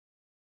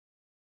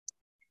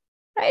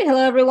All right,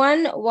 hello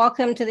everyone.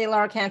 Welcome to the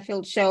Laura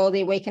Canfield Show,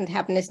 the Awakened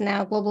Happiness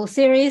Now Global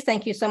Series.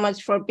 Thank you so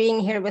much for being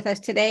here with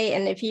us today.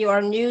 And if you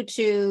are new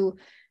to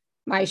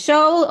my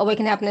show,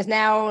 Awakened Happiness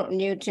Now,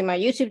 new to my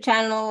YouTube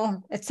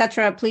channel,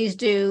 etc., please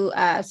do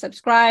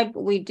subscribe.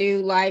 We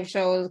do live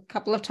shows a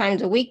couple of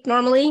times a week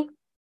normally.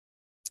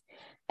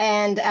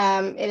 And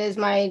it is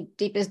my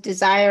deepest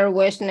desire,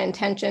 wish, and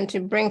intention to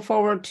bring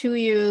forward to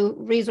you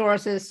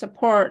resources,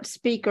 support,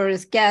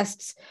 speakers,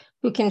 guests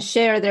who can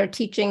share their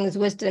teachings,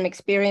 wisdom,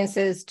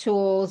 experiences,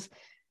 tools,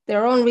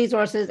 their own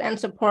resources and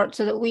support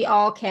so that we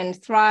all can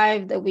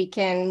thrive, that we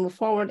can move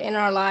forward in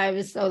our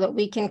lives, so that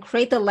we can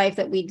create the life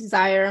that we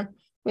desire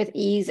with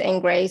ease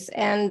and grace.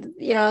 And,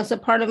 so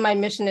part of my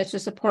mission is to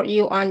support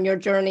you on your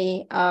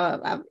journey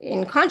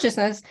in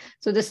consciousness.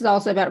 So this is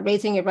also about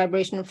raising your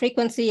vibration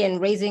frequency and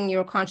raising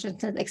your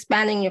consciousness,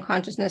 expanding your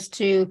consciousness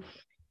to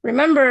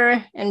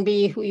remember and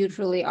be who you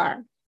truly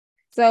are.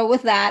 So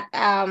with that,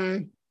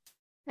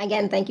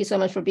 again, thank you so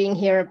much for being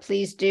here.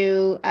 Please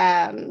do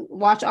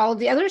watch all of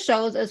the other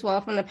shows as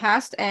well from the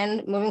past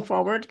and moving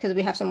forward, because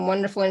we have some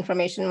wonderful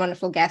information,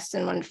 wonderful guests,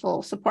 and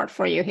wonderful support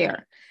for you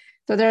here.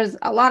 So there's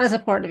a lot of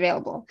support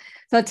available.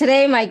 So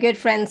today, my good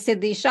friend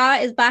Siddhii Shah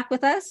is back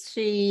with us.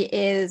 She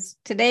is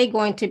today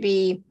going to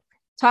be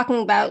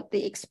talking about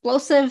the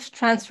explosive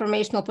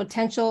transformational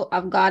potential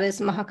of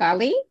Goddess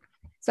Maha.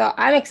 So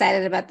I'm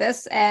excited about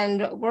this,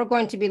 and we're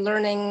going to be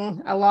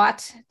learning a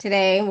lot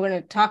today. We're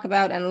going to talk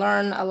about and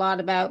learn a lot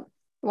about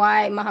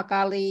why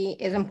Maha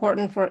is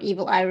important for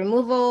evil eye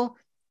removal.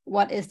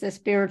 What is the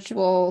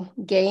spiritual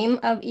game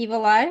of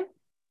evil eye?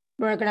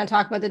 We're going to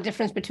talk about the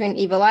difference between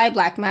evil eye,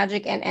 black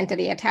magic, and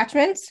entity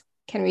attachments.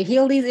 Can we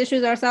heal these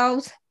issues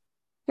ourselves?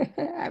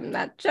 I'm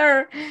not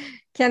sure.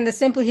 Can the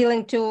simple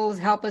healing tools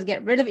help us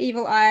get rid of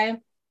evil eye?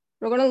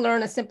 We're going to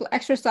learn a simple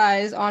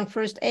exercise on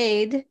first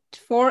aid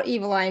for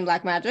evil eye and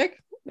black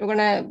magic. We're going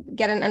to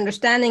get an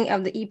understanding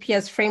of the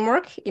EPS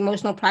framework,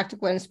 emotional,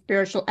 practical, and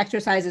spiritual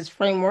exercises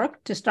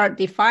framework to start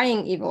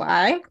defying evil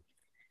eye.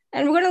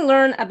 And we're going to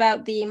learn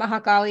about the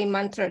Maha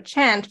mantra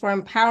chant for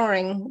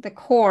empowering the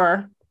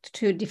core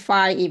to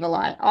defy evil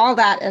eye. All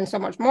that and so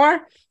much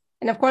more.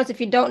 And of course, if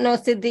you don't know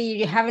Siddhii,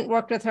 you haven't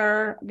worked with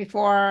her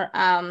before,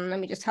 let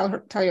me just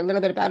tell you a little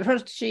bit about her.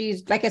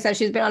 She's, like I said,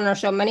 she's been on our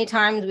show many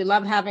times. We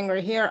love having her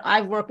here.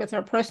 I've worked with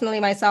her personally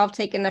myself,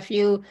 taken a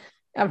few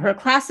of her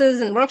classes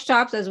and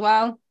workshops as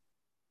well.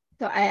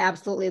 So I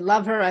absolutely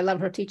love her. I love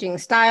her teaching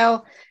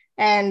style.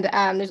 And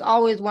there's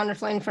always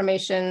wonderful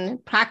information,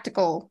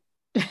 practical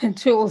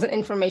tools and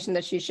information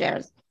that she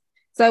shares.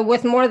 So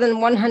with more than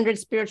 100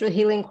 spiritual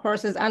healing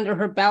courses under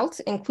her belt,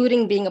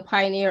 including being a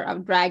pioneer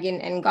of dragon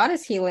and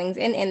goddess healings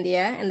in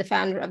India and the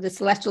founder of the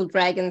Celestial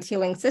Dragons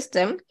Healing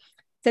System,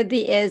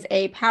 Siddhii is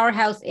a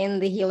powerhouse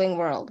in the healing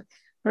world.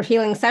 Her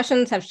healing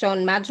sessions have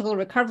shown magical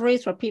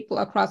recoveries for people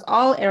across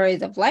all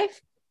areas of life,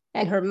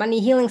 and her money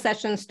healing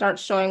sessions start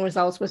showing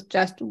results with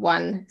just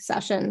one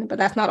session. But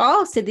that's not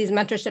all. Siddhii's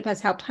mentorship has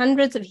helped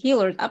hundreds of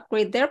healers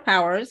upgrade their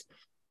powers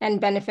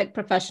and benefit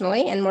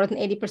professionally, and more than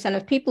 80%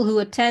 of people who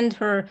attend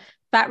her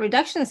fat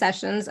reduction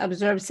sessions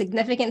observe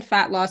significant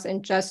fat loss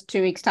in just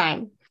 2 weeks'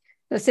 time.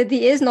 So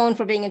Siddhii is known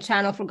for being a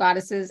channel for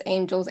goddesses,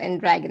 angels, and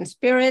dragon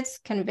spirits,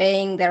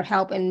 conveying their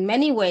help in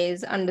many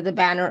ways under the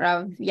banner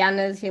of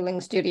Yana's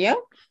Healing Studio.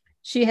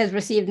 She has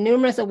received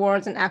numerous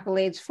awards and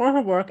accolades for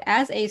her work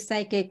as a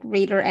psychic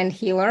reader and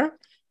healer,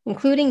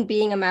 including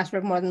being a master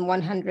of more than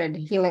 100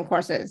 healing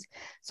courses.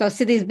 So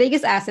Siddhii's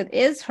biggest asset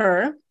is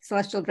her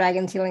Celestial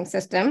Dragons Healing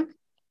System,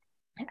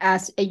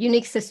 as a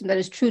unique system that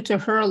is true to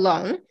her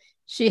alone.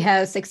 She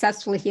has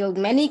successfully healed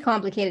many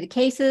complicated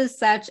cases,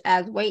 such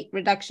as weight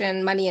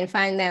reduction, money and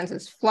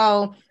finances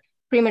flow,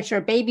 premature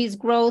babies'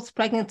 growth,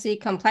 pregnancy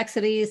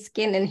complexities,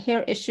 skin and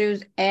hair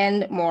issues,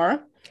 and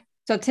more.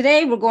 So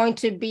today we're going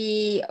to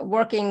be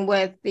working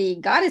with the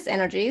goddess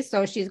energy.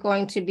 So she's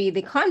going to be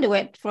the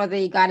conduit for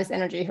the goddess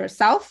energy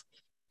herself.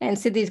 And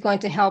Siddhii is going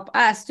to help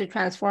us to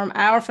transform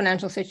our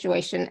financial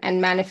situation and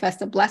manifest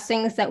the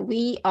blessings that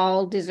we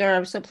all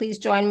deserve. So please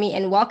join me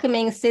in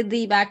welcoming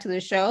Siddhii back to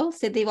the show.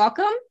 Siddhii,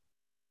 welcome.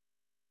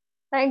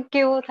 Thank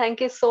you. Thank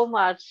you so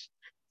much.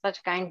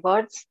 Such kind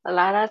words.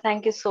 Lara,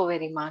 thank you so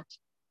very much.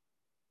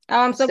 Oh,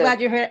 I'm so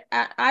glad you're here.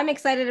 I'm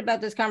excited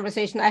about this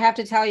conversation. I have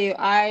to tell you,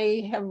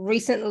 I have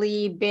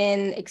recently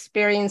been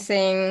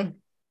experiencing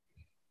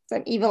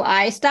some evil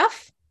eye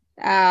stuff.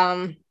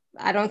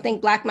 I don't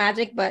think black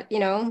magic, but,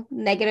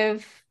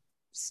 negative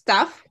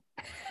stuff.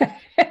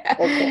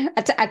 Okay.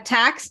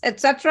 Attacks,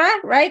 etc.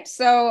 Right?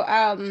 So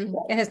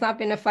it has not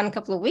been a fun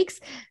couple of weeks.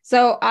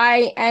 So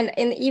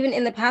even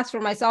in the past for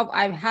myself,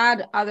 I've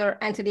had other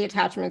entity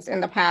attachments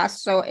in the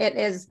past. So it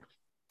is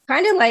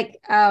kind of like,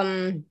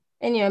 and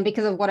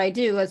because of what I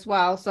do as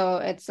well. So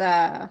it's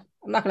I'm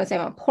not going to say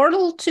I'm a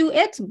portal to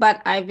it,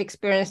 but I've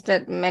experienced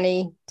it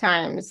many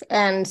times.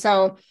 And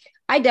so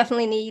I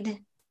definitely need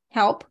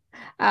help.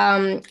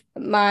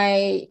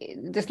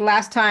 This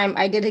last time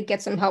I did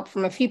get some help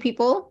from a few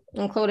people,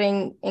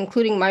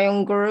 including my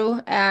own guru.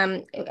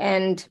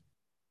 And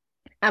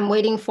I'm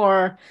waiting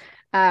for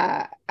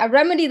a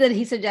remedy that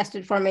he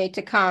suggested for me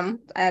to come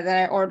that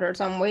I ordered.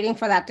 So I'm waiting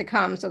for that to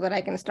come so that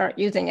I can start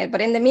using it.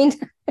 But in the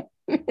meantime,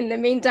 in the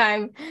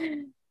meantime,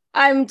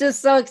 I'm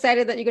just so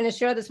excited that you're going to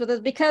share this with us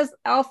because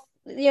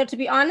to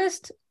be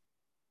honest,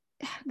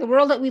 the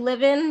world that we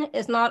live in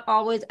is not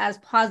always as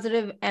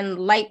positive and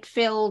light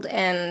filled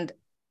and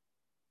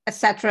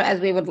etc. as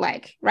we would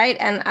like, right?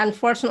 And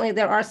unfortunately,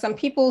 there are some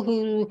people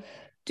who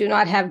do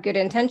not have good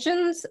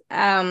intentions,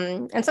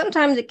 and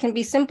sometimes it can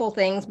be simple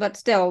things, but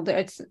still,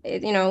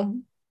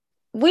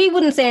 we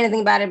wouldn't say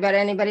anything bad about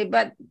anybody,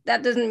 but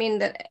that doesn't mean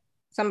that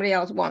somebody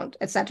else won't,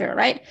 etc.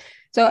 Right?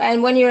 So,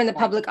 and when you're in the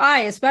public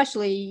eye,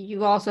 especially,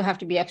 you also have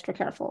to be extra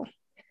careful.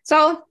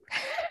 So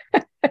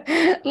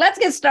let's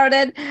get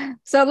started.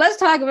 So let's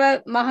talk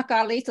about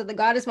Mahakali. So the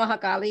goddess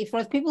Mahakali,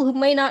 for people who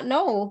may not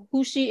know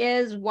who she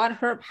is, what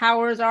her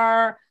powers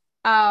are,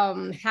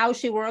 how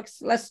she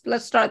works.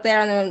 Let's start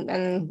there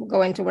and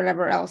go into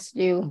whatever else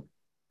you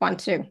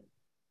want to.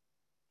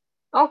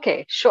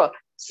 Okay, sure.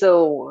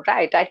 So,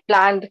 right, I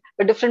planned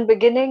a different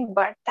beginning,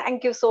 but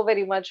thank you so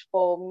very much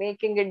for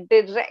making it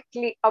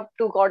directly up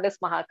to Goddess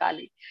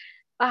Mahakali.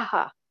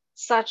 Aha,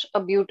 such a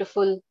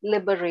beautiful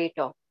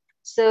liberator.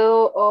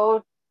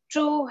 So,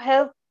 to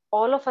help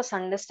all of us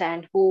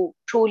understand who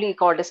truly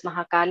Goddess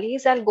Mahakali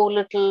is, I'll go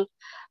little,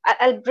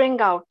 I'll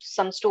bring out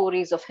some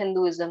stories of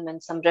Hinduism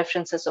and some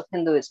references of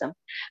Hinduism,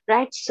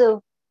 right?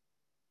 So,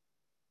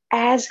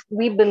 as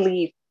we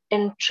believe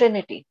in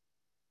Trinity,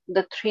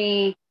 the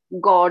three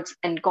gods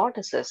and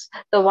goddesses,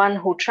 the one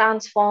who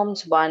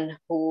transforms, one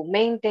who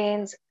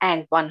maintains,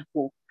 and one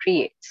who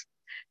creates.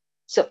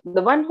 So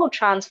the one who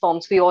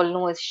transforms, we all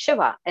know, is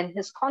Shiva, and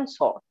his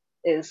consort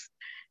is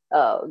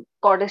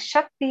goddess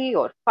Shakti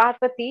or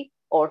Parvati,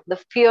 or the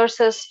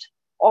fiercest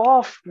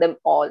of them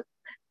all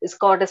is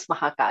goddess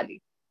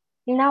Mahakali.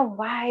 Now,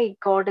 why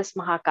goddess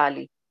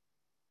Mahakali?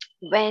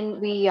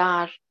 When we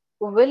are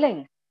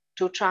willing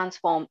to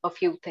transform a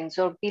few things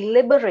or be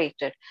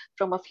liberated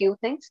from a few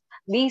things,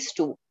 these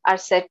two are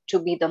said to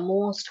be the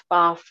most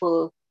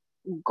powerful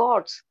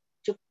gods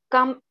to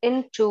come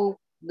into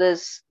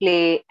this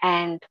play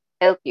and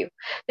help you.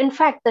 In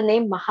fact, the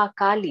name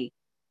Mahakali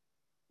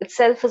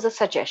itself is a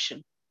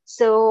suggestion.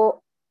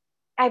 So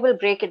I will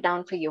break it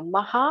down for you.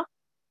 Maha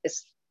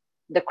is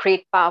the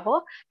great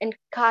power, and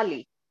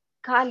Kali,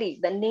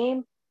 the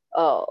name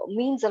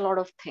means a lot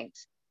of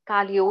things.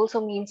 Kali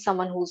also means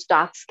someone who's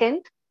dark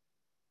skinned,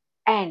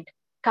 and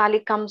Kali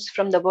comes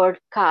from the word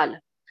Kal.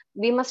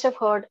 We must have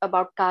heard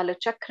about Kala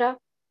Chakra,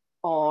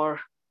 or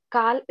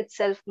Kal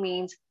itself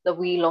means the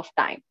wheel of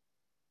time,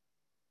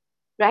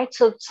 right?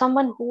 So,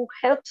 someone who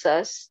helps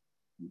us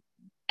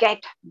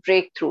get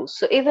breakthroughs.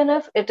 So, even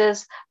if it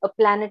is a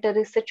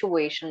planetary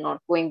situation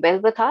not going well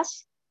with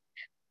us,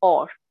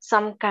 or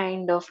some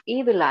kind of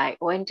evil eye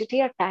or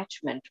entity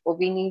attachment, or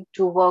we need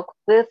to work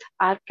with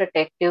our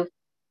protective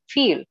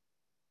field,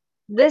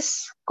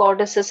 this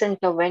goddess's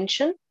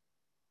intervention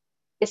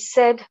is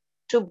said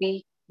to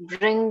be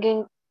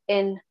bringing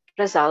in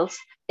results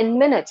in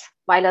minutes,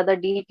 while other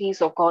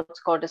deities or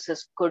gods,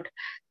 goddesses could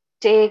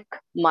take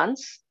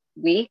months,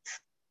 weeks,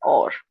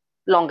 or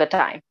longer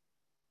time.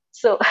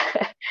 So,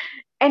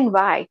 and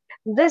why?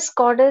 This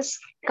goddess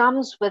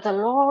comes with a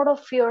lot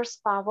of fierce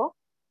power.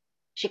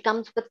 She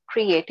comes with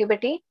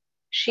creativity.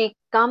 She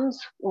comes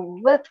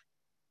with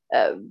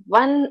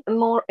one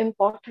more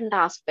important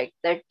aspect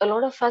that a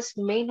lot of us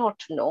may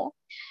not know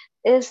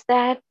is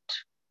that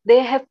they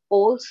have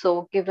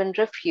also given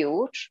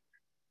refuge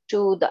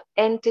to the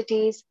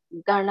entities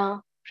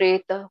Gana,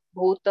 Preta,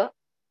 Bhuta,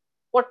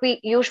 what we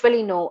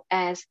usually know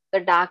as the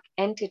dark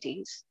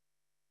entities,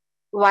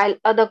 while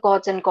other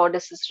gods and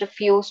goddesses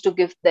refuse to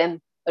give them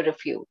a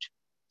refuge.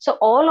 So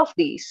all of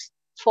these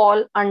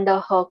fall under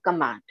her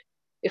command.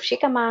 If she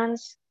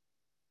commands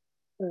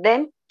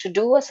them to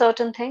do a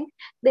certain thing,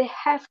 they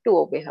have to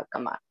obey her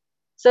command.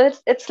 So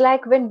it's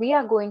like when we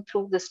are going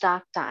through this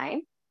dark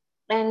time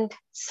and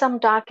some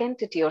dark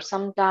entity or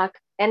some dark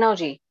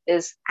energy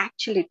is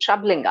actually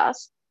troubling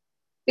us,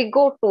 we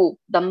go to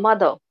the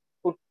mother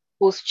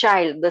whose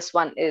child this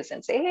one is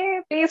and say,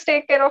 hey, please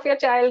take care of your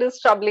child is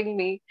troubling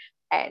me.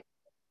 And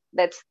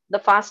that's the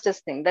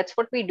fastest thing. That's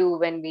what we do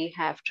when we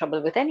have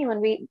trouble with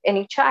anyone,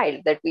 any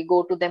child, that we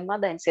go to their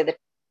mother and say that,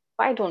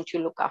 why don't you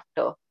look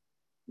after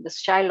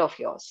this child of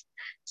yours?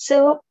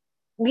 So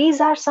these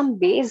are some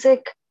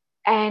basic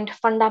and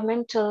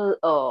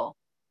fundamental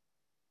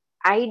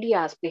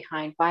ideas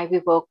behind why we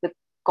work with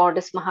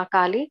Goddess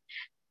Mahakali.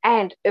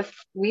 And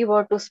if we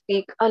were to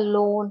speak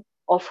alone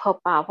of her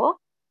power,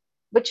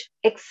 which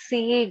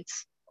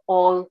exceeds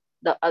all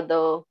the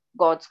other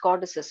gods,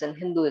 goddesses in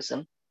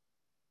Hinduism,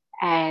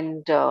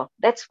 and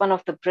that's one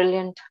of the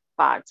brilliant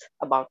parts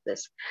about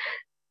this.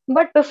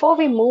 But before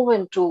we move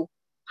into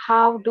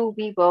how do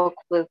we work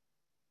with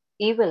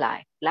evil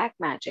eye, black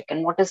magic,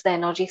 and what is the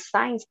energy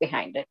science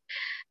behind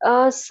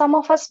it, some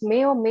of us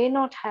may or may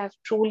not have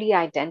truly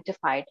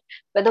identified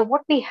whether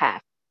what we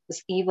have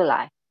is evil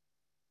eye.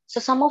 So,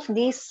 some of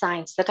these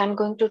signs that I'm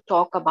going to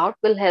talk about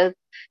will help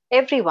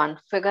everyone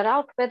figure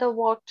out whether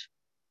what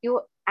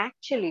you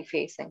actually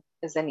facing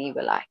is an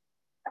evil eye,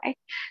 right?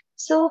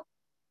 So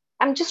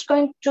I'm just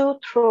going to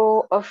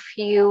throw a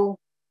few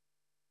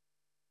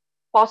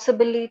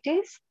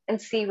possibilities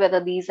and see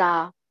whether these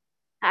are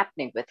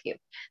happening with you.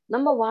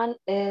 Number one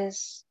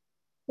is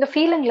the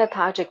feeling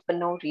lethargic for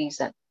no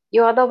reason.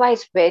 You're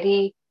otherwise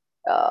very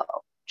uh,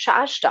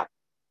 charged up,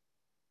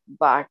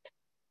 but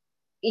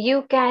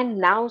you can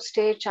now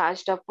stay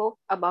charged up for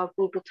about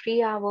 2 to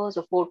 3 hours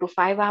or 4 to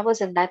 5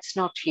 hours, and that's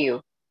not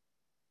you.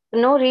 For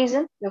no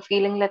reason, you're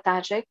feeling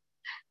lethargic.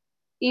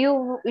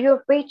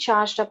 You're very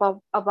charged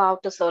about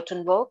a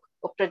certain work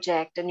or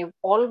project, and you've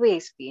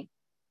always been,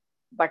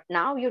 but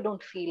now you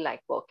don't feel like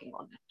working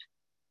on it.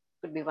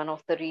 Could be one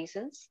of the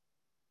reasons.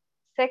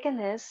 Second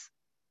is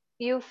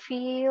you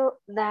feel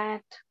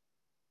that,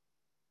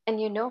 and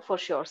you know for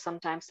sure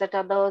sometimes that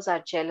others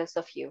are jealous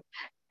of you,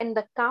 and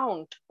the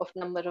count of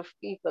number of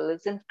people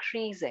is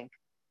increasing.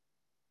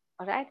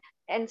 All right.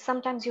 And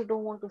sometimes you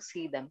don't want to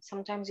see them,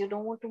 sometimes you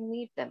don't want to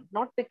meet them,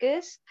 not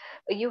because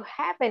you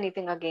have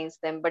anything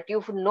against them, but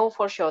you know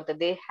for sure that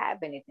they have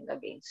anything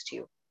against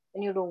you,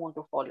 and you don't want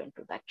to fall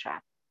into that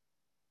trap.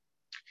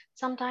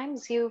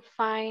 Sometimes you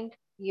find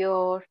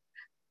your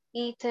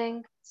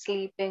eating,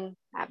 sleeping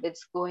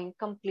habits going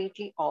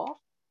completely off,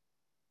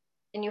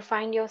 and you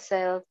find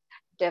yourself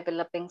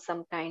developing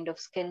some kind of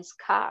skin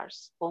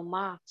scars or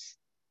marks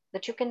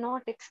that you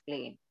cannot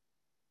explain.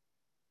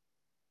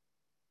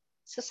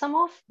 So, some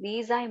of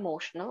these are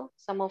emotional,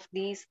 some of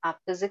these are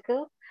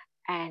physical,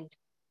 and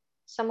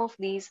some of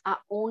these are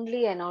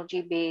only energy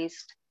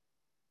based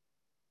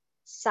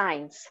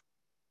signs,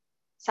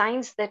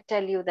 signs that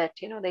tell you that,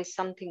 there's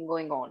something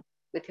going on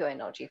with your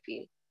energy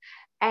field.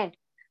 And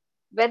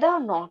whether or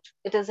not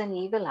it is an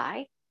evil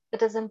eye,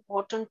 it is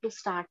important to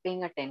start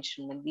paying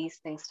attention when these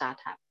things start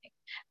happening.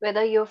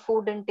 Whether your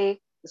food intake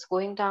is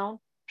going down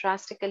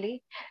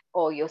drastically,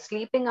 or your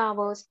sleeping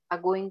hours are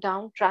going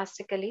down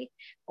drastically,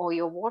 or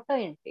your water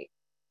intake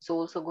is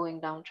also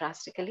going down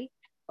drastically,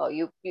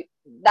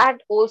 that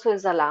also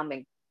is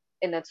alarming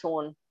in its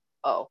own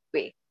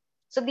way.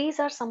 So these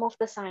are some of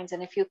the signs,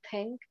 and if you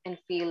think and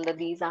feel that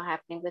these are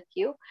happening with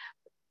you,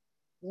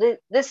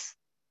 this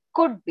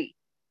could be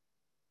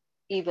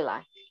evil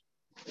eye.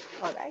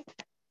 All right.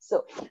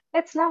 So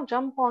let's now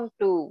jump on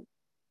to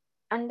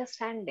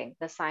understanding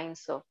the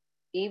science of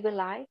evil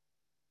eye,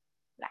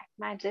 black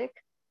magic,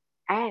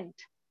 and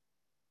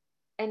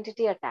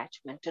entity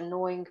attachment, and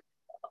knowing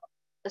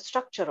the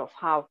structure of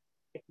how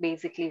it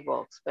basically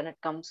works when it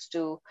comes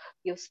to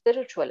your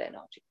spiritual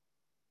energy.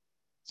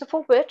 So,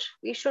 for which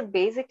we should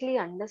basically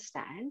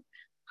understand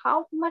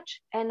how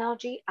much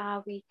energy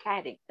are we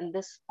carrying in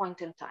this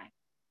point in time,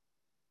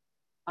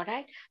 all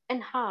right,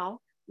 and how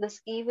this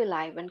evil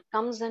eye, when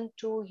comes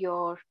into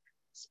your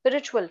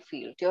spiritual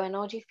field, your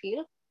energy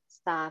field,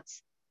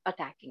 starts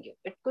attacking you.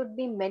 It could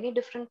be many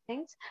different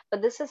things,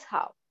 but this is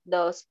how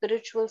the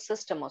spiritual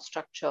system or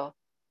structure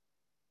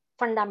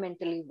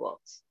fundamentally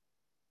works.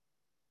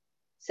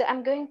 So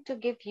I'm going to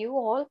give you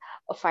all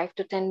a 5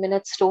 to 10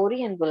 minute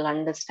story, and we'll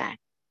understand.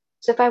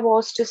 So if I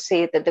was to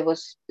say that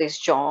there's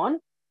John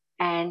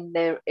and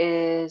there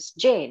is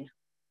Jane,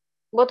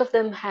 both of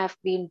them have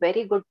been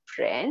very good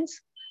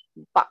friends,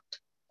 but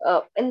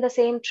in the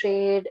same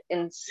trade,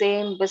 in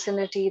same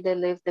vicinity they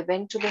live, they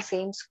went to the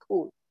same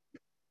school.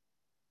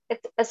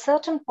 At a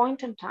certain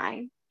point in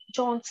time,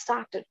 John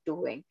started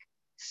doing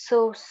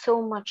so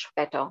much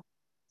better,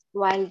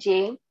 while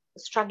Jane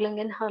was struggling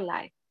in her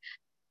life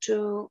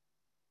to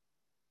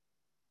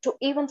to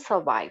even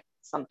survive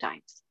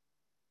sometimes.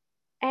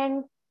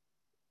 And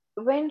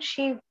when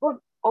she would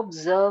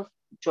observe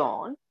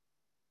John,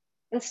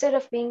 instead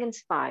of being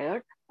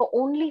inspired, her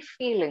only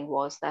feeling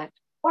was that,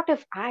 what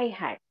if I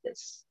had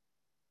this?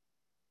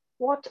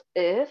 What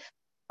if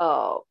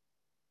I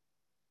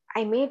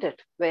made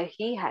it where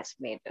he has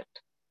made it?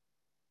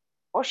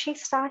 Or she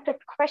started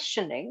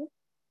questioning,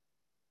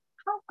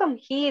 how come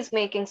he is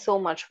making so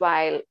much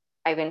while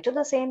I went to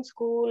the same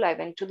school, I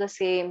went to the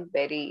same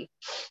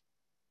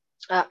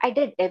I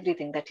did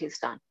everything that he's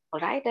done, all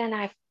right, and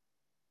I've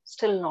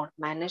still not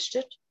managed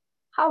it.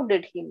 How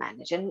did he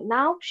manage? And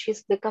now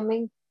she's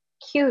becoming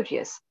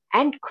curious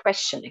and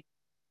questioning.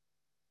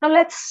 Now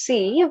let's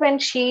see, when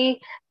she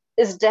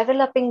is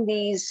developing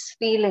these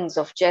feelings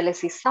of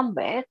jealousy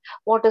somewhere,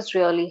 what is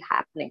really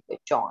happening with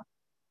John.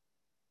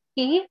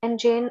 He and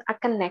Jane are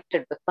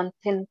connected with one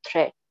thin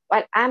thread.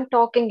 While I'm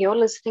talking, you're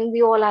listening,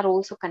 we all are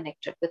also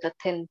connected with a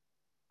thin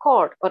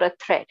cord or a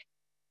thread.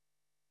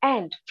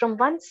 And from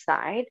one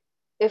side,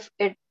 if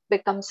it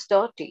becomes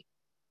dirty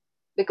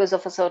because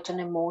of a certain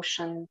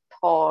emotion,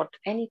 thought,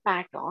 any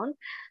pattern,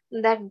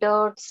 that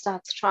dirt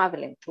starts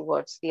traveling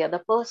towards the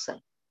other person.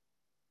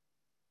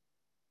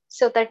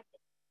 So that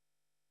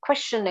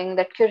questioning,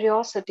 that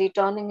curiosity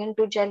turning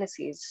into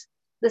jealousies,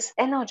 this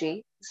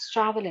energy is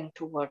traveling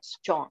towards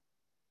John.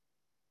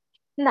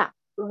 Now,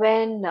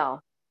 when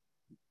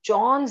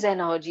John's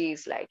energy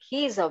is like,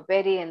 he's a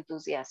very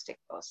enthusiastic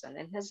person,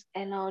 and his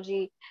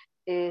energy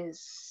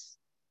is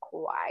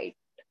quite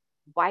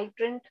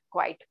vibrant,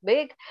 quite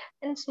big,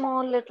 and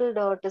small little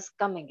dirt is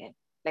coming in.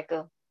 like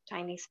a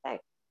tiny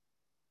speck.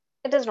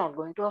 It is not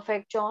going to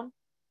affect John.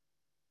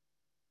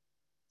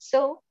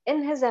 So,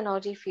 in his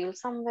energy field,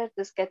 somewhere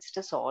this gets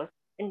dissolved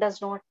and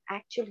does not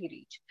actually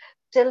reach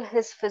till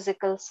his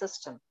physical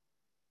system.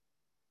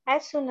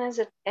 As soon as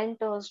it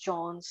enters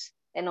John's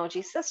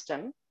energy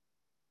system,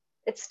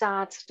 it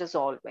starts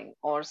dissolving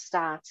or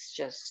starts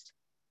just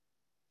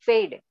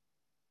fading.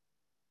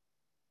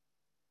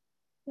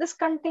 This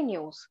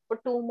continues for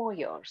 2 more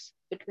years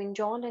between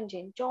John and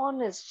Jane.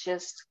 John is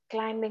just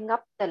climbing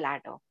up the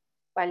ladder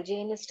while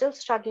Jane is still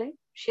struggling.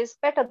 She's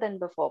better than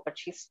before, but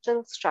she's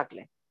still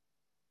struggling.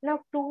 Now,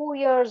 2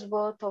 years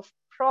worth of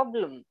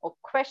problem or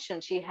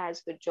question she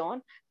has with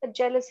John, the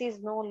jealousy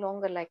is no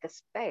longer like a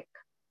speck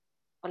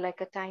or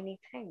like a tiny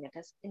thing. It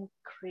has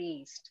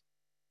increased.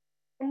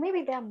 And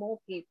maybe there are more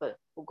people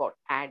who got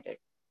added.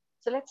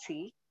 So let's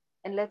see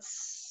and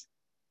let's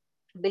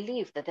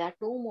believe that there are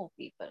 2 more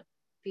people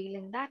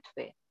feeling that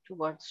way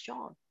towards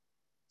John.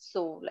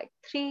 So, like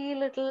 3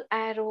 little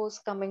arrows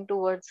coming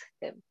towards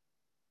him.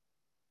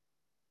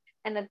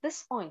 And at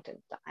this point in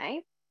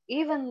time,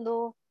 even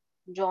though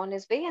John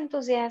is very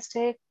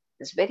enthusiastic,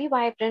 is very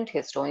vibrant,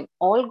 he's doing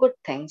all good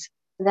things,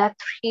 there are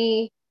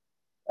three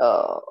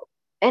uh,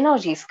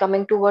 energies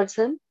coming towards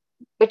him,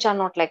 which are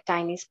not like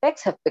tiny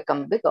specks, have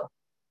become bigger.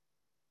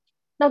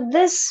 Now,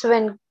 this,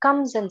 when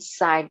comes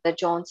inside the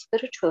John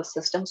spiritual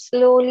system,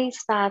 slowly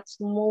starts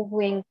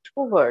moving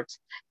towards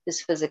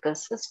his physical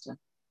system,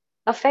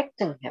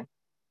 affecting him.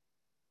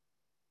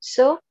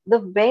 So, the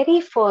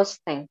very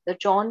first thing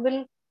that John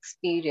will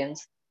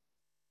experience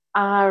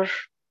are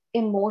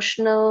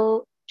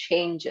emotional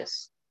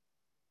changes,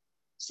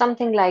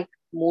 something like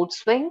mood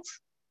swings,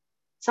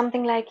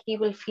 something like he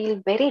will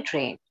feel very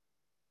drained,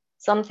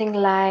 something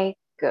like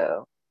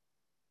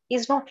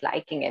he's not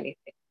liking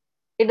anything.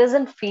 He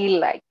doesn't feel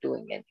like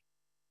doing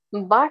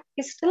anything, but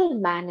he's still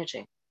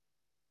managing.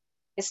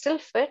 He's still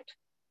fit,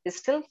 he's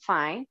still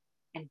fine,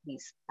 and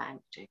he's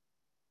managing.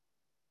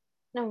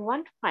 Now,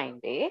 one fine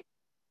day,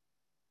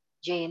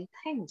 Jane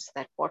thinks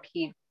that what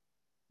he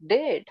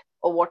did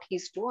or what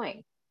he's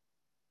doing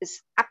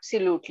is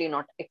absolutely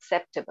not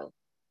acceptable.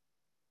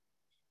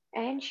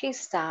 And she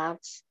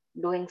starts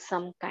doing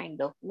some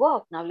kind of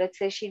work. Now, let's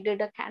say she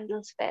did a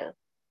candle spell,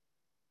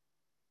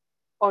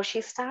 or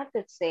she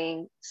started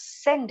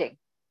sending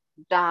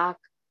dark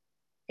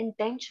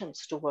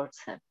intentions towards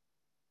him.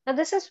 Now,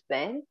 this is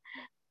when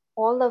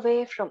all the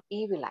way from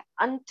evil eye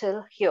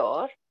until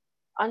here,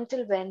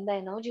 until when the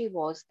energy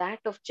was that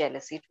of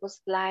jealousy, it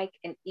was like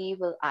an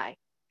evil eye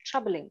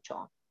troubling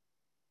John.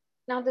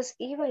 Now, this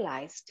evil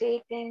eye is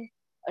taking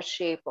a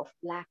shape of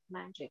black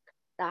magic,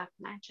 dark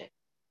magic,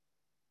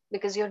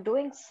 because you're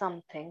doing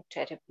something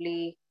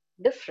terribly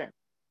different.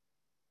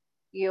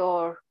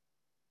 You're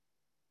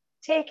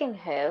taking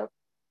help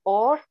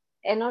or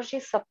energy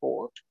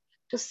support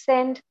to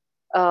send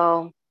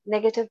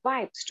negative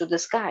vibes to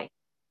this guy.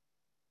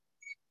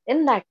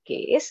 In that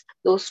case,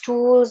 those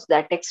tools,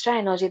 that extra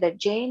energy that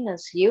Jane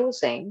is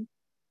using,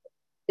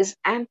 is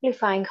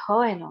amplifying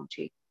her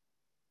energy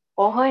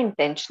or her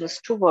intentions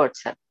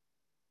towards him.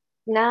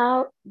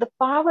 Now, the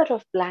power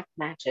of black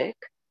magic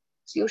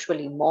is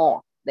usually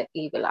more than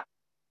evil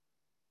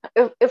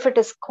eye. If it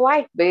is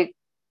quite big,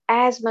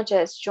 as much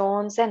as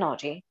John's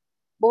energy,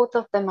 both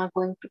of them are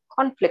going to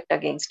conflict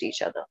against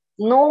each other.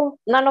 No,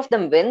 none of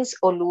them wins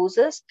or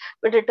loses,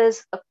 but it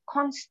is a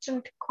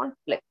constant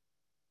conflict.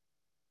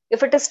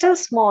 If it is still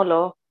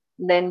smaller,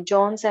 then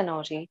John's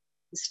energy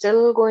is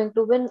still going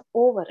to win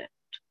over it.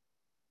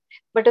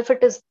 But if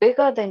it is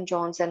bigger than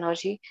John's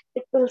energy,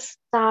 it will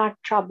start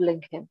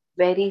troubling him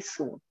very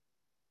soon.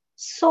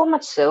 So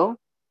much so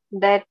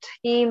that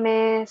he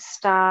may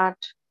start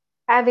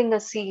having a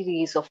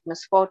series of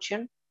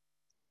misfortune.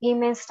 He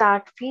may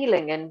start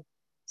feeling and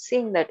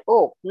seeing that,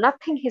 oh,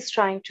 nothing he's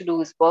trying to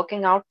do is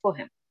working out for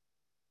him.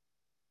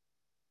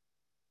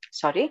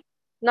 Sorry,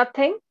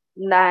 nothing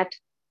that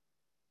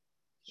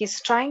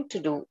he's trying to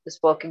do is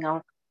working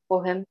out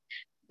for him.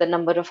 The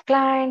number of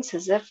clients,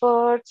 his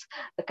efforts,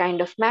 the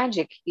kind of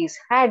magic he's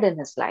had in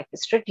his life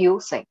is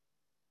reducing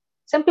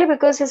simply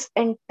because his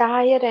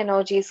entire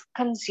energy is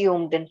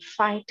consumed in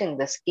fighting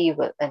this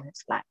evil in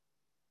his life.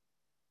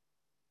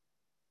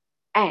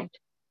 And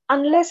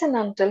unless and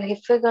until he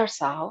figures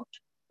out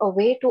a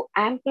way to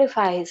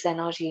amplify his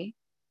energy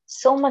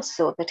so much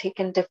so that he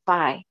can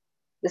defy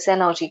this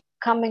energy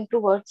coming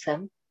towards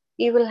him,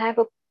 he will have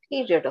a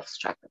period of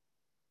struggle.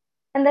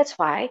 And that's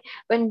why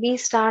when we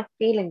start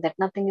feeling that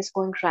nothing is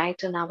going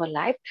right in our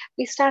life,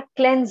 we start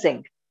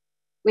cleansing.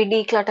 We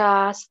declutter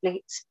our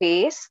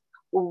space,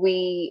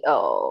 we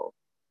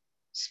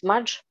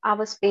smudge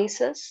our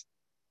spaces,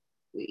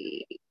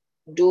 we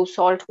do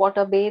salt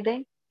water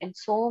bathing, and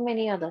so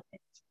many other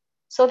things.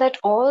 So that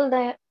all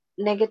the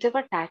negative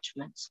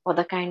attachments or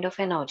the kind of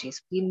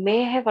energies we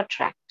may have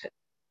attracted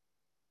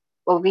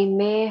or we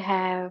may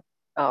have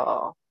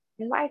uh,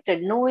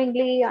 invited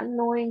knowingly,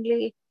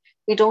 unknowingly,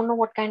 we don't know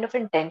what kind of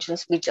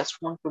intentions, we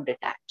just want to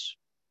detach.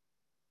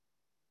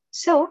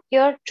 So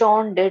here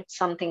John did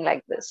something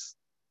like this.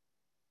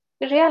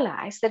 He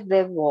realized that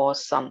there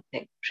was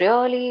something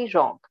really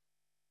wrong,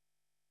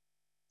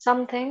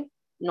 something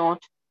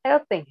not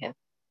helping him.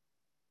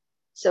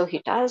 So he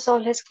does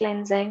all his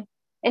cleansing,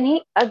 and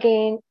he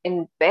again,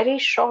 in very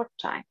short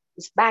time,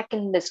 is back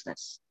in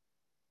business.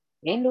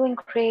 Again doing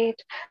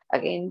great,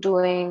 again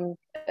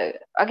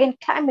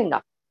climbing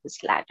up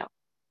this ladder.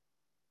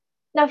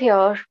 Now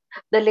here,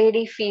 the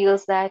lady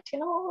feels that,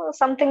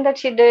 something that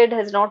she did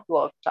has not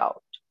worked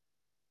out.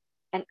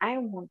 And I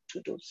want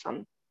to do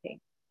something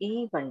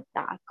even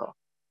darker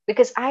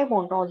because I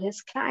want all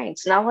his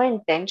clients. Now her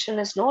intention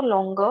is no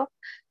longer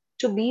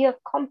to be a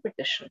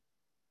competition.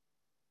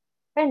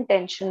 Her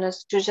intention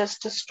is to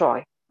just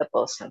destroy the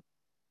person.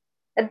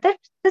 At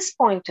this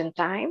point in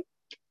time,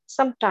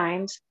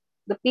 sometimes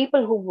the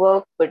people who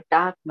work with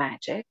dark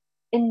magic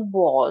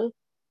involve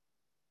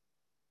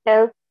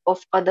help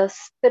of other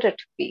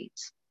spirit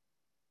beings.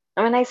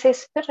 And when I say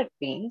spirit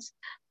beings,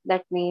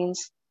 that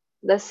means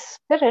the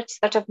spirits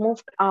that have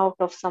moved out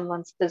of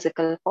someone's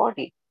physical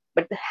body,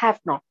 but they have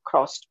not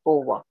crossed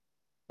over.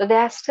 So they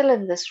are still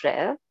in this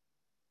realm,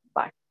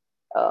 but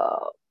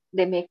uh,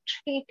 they make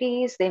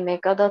treaties, they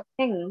make other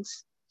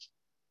things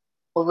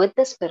with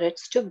the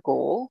spirits to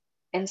go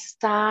and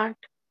start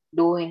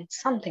doing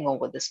something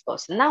over this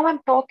person. Now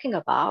I'm talking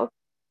about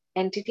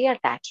entity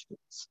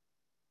attachments.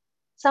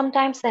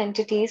 Sometimes the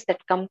entities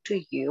that come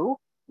to you,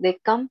 they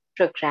come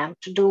programmed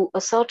to do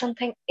a certain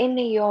thing in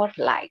your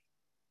life.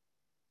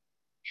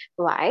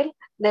 While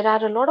there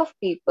are a lot of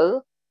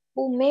people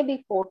who may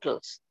be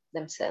portals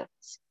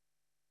themselves,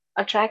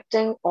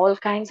 attracting all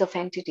kinds of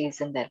entities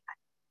in their life.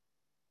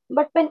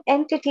 But when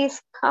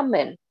entities come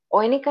in,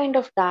 or any kind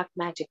of dark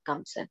magic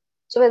comes in,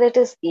 so whether it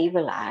is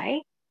evil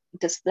eye,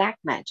 it is black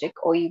magic,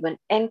 or even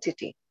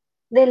entity,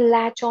 they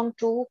latch on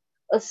to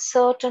a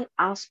certain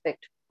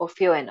aspect of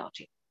your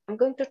energy. I'm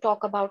going to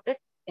talk about it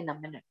in a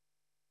minute.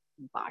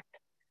 But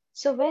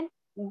so when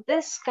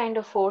this kind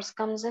of force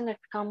comes in, it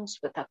comes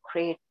with a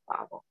great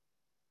power.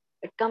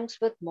 It comes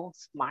with more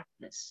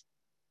smartness.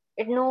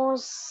 It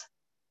knows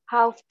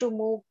how to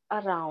move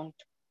around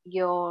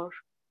your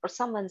or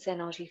someone's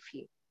energy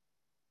field.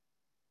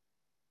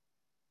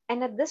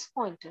 And at this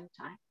point in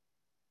time,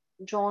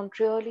 John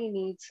really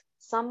needs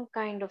some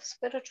kind of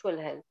spiritual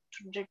help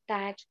to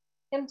detach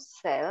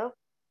himself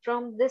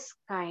from this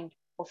kind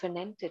of an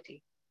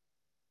entity.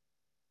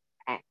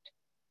 And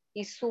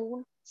he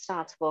soon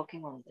starts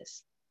working on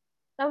this.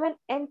 Now, when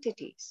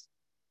entities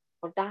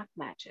or dark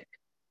magic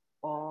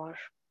or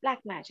black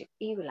magic,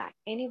 evil eye,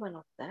 any one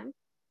of them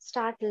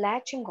start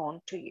latching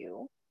on to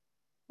you,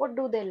 what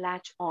do they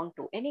latch on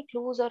to? Any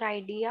clues or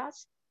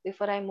ideas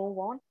before I move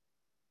on?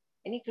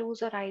 Any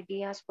clues or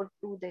ideas? What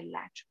do they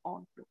latch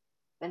on to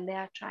when they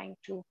are trying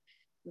to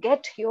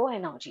get your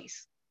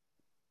energies?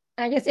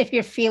 I guess if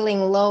you're feeling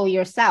low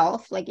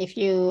yourself, like if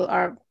you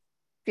are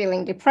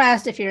feeling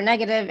depressed, if you're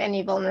negative,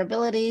 any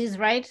vulnerabilities,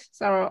 right?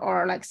 So,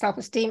 or like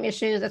self-esteem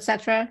issues,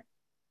 etc.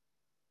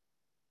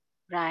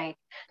 Right.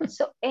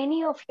 So,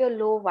 any of your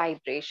low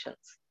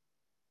vibrations,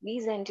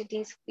 these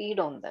entities feed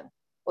on them,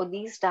 or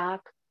these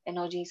dark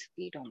energies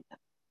feed on them.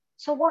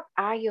 So, what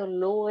are your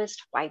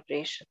lowest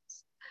vibrations?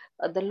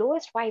 The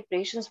lowest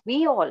vibrations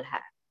we all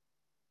have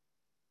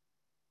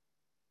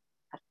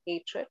are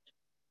hatred,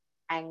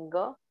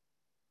 anger,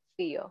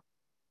 fear,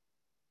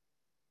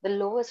 the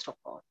lowest of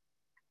all.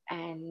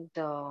 And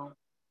how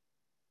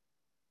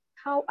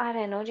our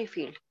energy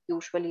field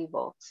usually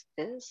works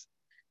is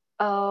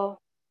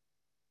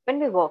when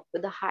we work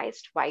with the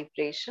highest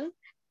vibration,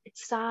 it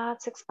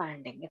starts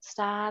expanding, it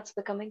starts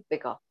becoming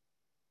bigger.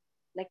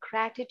 Like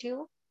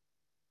gratitude,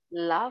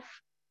 love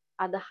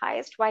are the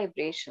highest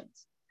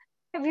vibrations.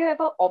 Have you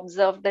ever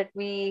observed that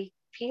we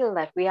feel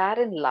that we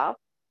are in love?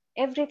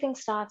 Everything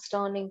starts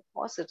turning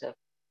positive.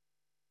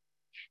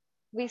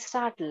 We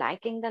start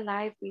liking the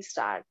life, we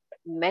start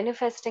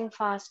manifesting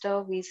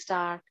faster, we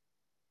start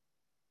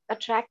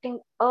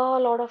attracting a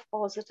lot of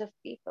positive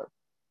people.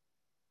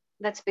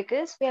 That's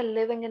because we are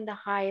living in the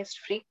highest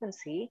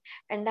frequency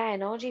and the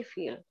energy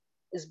field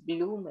is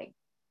blooming.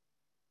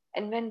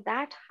 And when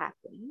that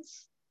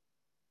happens,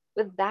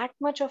 with that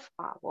much of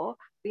power,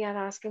 we are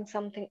asking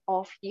something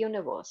of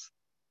universe.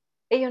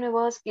 Hey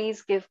universe,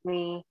 please give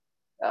me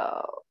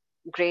a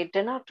great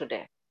dinner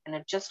today. And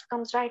it just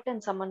comes right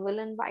in, someone will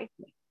invite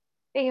me.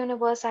 Hey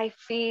universe, I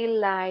feel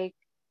like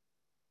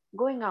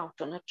going out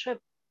on a trip.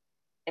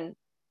 And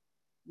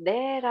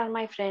there are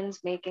my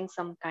friends making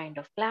some kind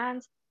of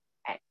plans.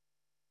 And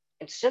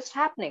it's just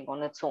happening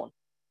on its own.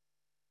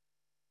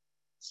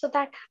 So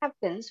that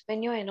happens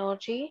when your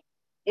energy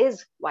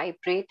is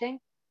vibrating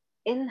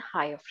in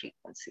higher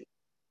frequency.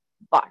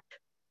 But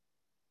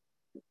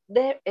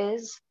there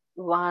is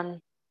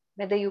one,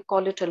 whether you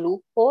call it a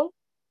loophole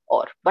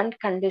or one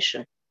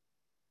condition,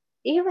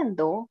 even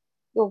though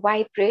you're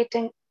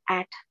vibrating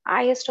at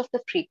highest of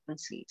the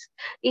frequencies,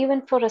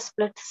 even for a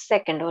split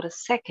second or a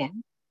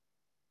second,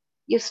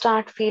 you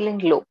start feeling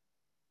low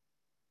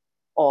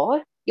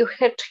or you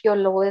hit your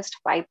lowest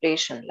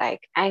vibration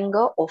like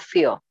anger or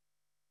fear.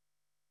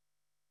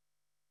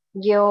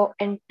 Your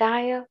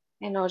entire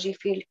energy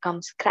field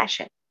comes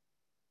crashing.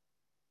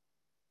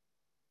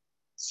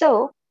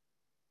 So,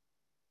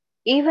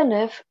 even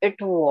if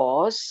it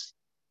was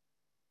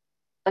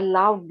a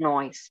loud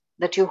noise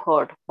that you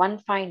heard one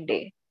fine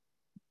day,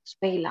 it's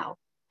very loud.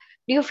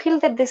 Do you feel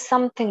that there's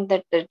something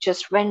that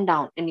just went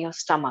down in your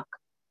stomach?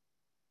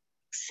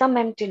 Some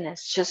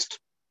emptiness just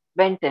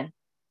went in.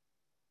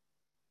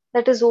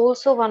 That is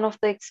also one of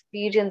the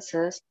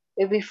experiences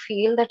where we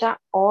feel that our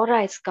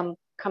aura is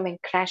coming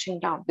crashing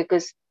down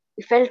because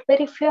we felt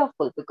very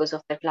fearful because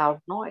of that loud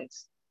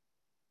noise.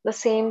 The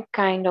same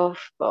kind of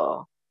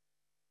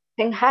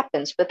thing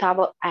happens with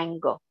our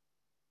anger.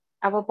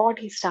 Our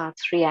body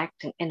starts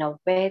reacting in a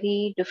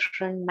very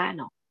different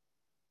manner.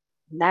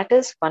 That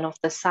is one of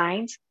the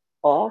signs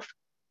of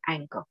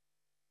anger.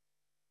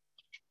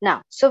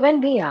 Now, so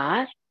when we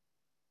are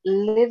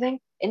living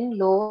in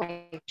low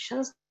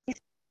vibrations, these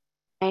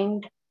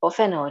kind of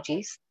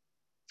energies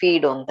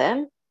feed on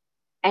them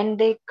and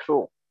they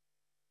grow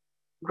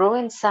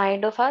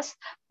inside of us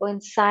or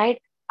inside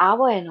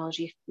our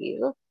energy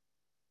field,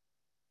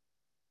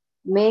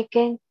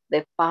 making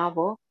their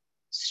power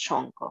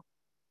stronger.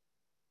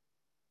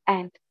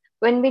 And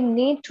when we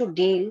need to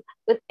deal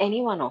with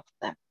any one of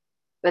them,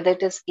 whether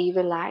it is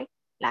evil eye,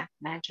 black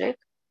magic,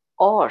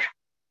 or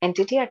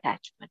entity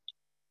attachment,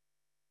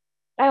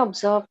 I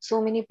observed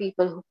so many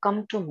people who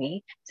come to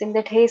me saying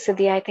that, hey,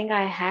 Siddhi, I think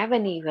I have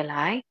an evil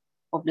eye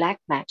or black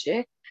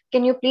magic.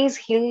 Can you please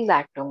heal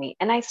that to me?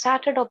 And I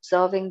started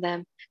observing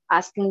them,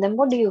 asking them,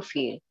 what do you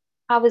feel?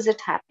 How is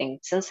it happening?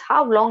 Since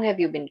how long have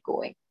you been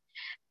going?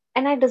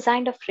 And I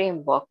designed a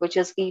framework which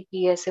is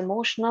EPS,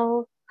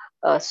 emotional,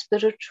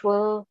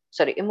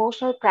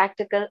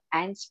 practical,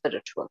 and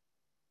spiritual.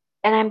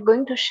 And I'm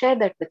going to share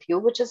that with you,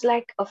 which is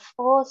like a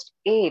first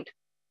aid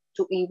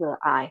to evil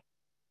eye,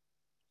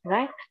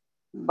 right?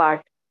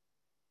 But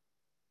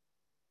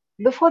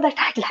before that,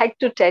 I'd like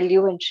to tell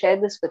you and share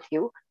this with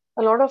you.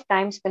 A lot of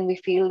times when we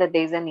feel that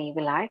there's an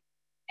evil eye,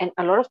 and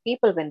a lot of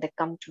people, when they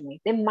come to me,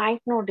 they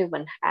might not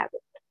even have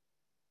it.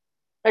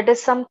 It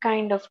is some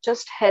kind of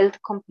just health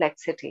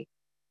complexity.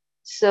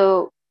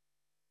 So,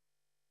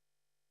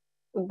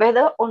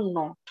 whether or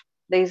not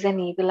there is an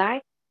evil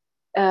eye,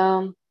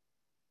 um,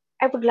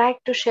 I would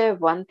like to share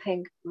one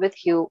thing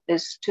with you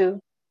is to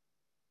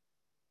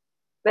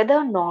whether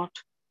or not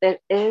there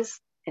is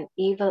an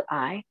evil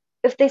eye,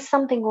 if there's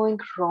something going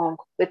wrong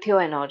with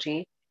your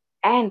energy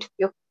and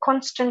you're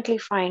constantly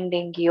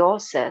finding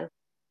yourself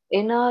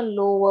in a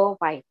lower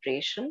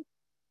vibration,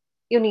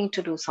 you need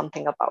to do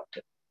something about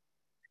it.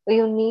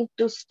 You need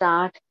to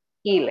start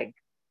healing,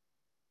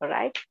 all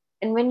right?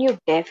 And when you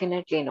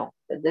definitely know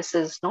that this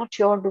is not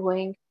your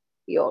doing,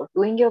 you're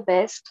doing your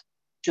best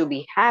to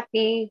be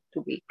happy,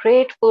 to be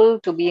grateful,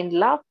 to be in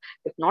love,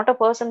 if not a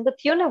person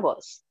with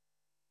universe,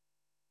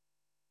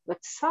 with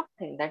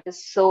something that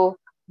is so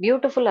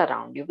beautiful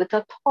around you, with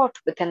a thought,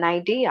 with an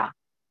idea,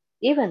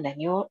 even then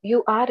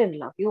you are in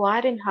love, you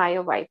are in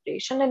higher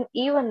vibration, and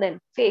even then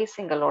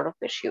facing a lot of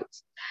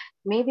issues,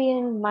 maybe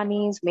in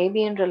monies,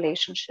 maybe in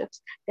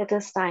relationships, it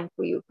is time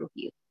for you to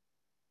heal.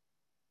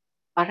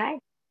 All right.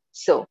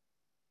 So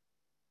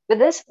with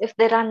this, if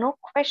there are no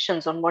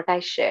questions on what I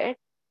shared,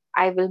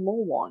 I will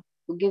move on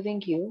to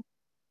giving you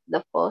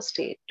the first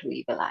aid to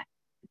evil eye.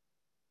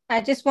 I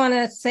just want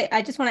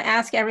to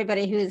ask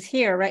everybody who is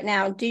here right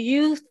now, do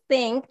you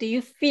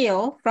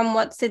feel from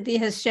what Siddhii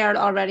has shared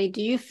already,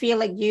 do you feel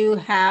like you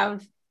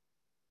have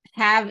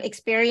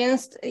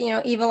experienced,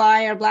 evil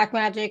eye or black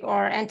magic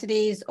or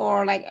entities,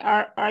 or like,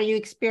 are you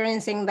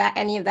experiencing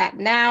any of that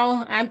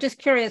now? I'm just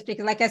curious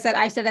because like I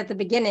said at the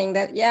beginning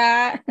that,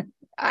 yeah,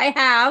 I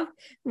have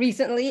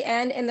recently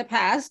and in the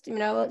past,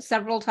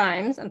 several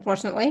times,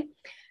 unfortunately.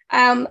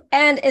 And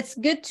it's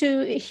good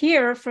to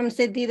hear from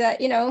Siddhii that,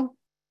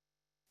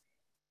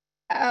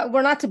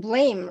 we're not to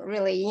blame,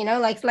 really,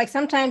 like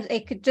sometimes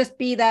it could just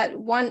be that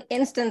one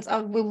instance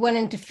of we went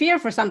into fear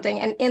for something,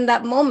 and in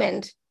that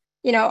moment,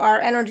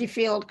 our energy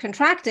field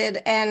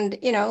contracted, and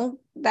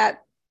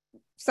that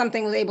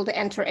something was able to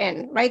enter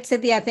in, right,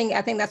 Siddhii? I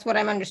think that's what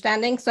I'm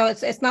understanding. So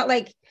it's not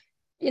like,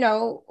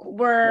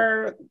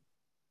 we're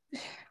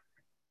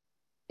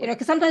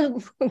because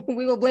sometimes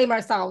we will blame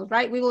ourselves,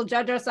 right? We will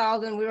judge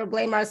ourselves and we will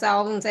blame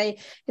ourselves and say,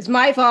 it's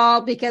my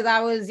fault because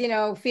I was,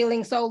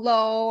 feeling so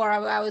low, or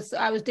I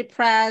was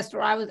depressed,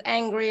 or I was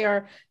angry,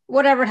 or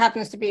whatever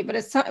happens to be. But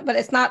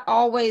it's not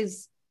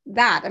always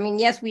that. I mean,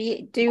 yes,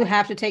 we do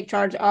have to take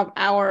charge of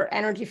our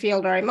energy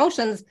field, our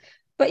emotions,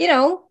 but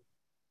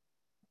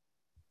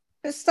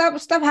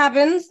stuff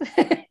happens.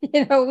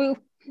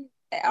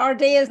 Our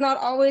day is not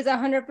always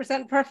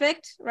 100%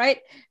 perfect, right?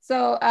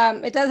 So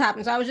it does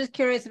happen. So I was just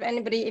curious if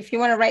anybody, if you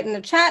want to write in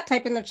the chat,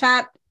 type in the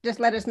chat,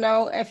 just let us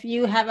know if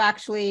you have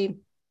actually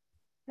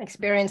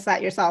experienced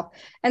that yourself.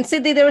 And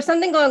Siddhii, there was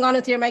something going on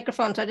with your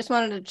microphone, so I just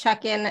wanted to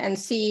check in and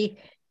see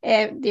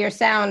if your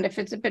sound, if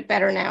it's a bit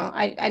better now.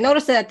 I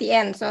noticed it at the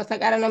end, so it's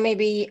like, I don't know,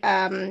 maybe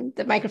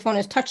the microphone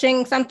is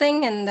touching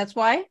something and that's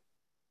why.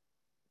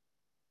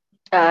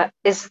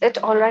 Is it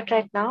all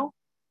right now?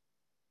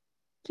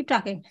 Keep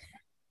talking.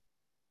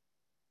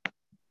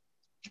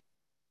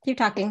 Keep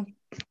talking.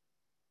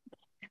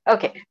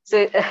 Okay,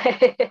 so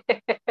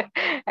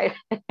I,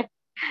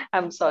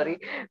 I'm sorry.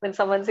 When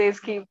someone says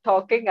keep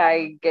talking,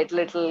 I get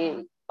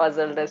little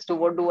puzzled as to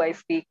what do I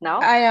speak now.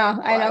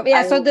 I know. But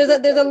Yeah, I so will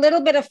there's a go.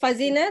 little bit of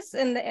fuzziness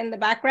in the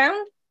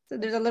background. So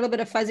there's a little bit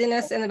of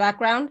fuzziness in the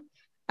background.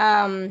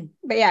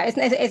 But yeah,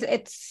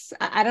 it's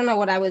I don't know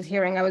what I was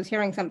hearing. I was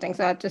hearing something,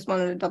 so I just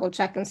wanted to double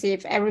check and see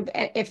Is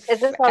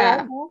if this all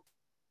right now?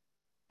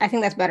 I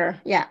think that's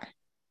better. Yeah.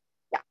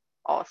 Yeah,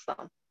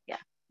 awesome. Yeah,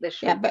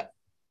 this Yeah, should but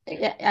be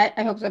yeah,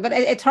 I hope so. But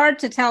it's hard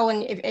to tell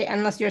when if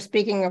unless you're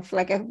speaking of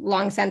like a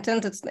long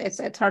sentence,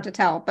 it's hard to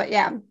tell. But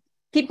yeah,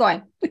 keep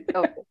going.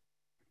 okay.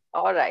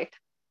 All right.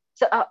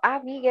 So,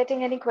 are we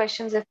getting any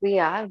questions? If we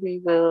are, I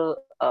will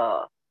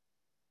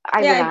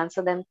Yeah.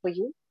 answer them for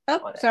you. Oh,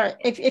 All right. sorry.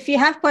 If you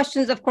have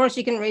questions, of course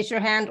you can raise your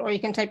hand or you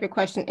can type your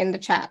question in the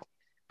chat.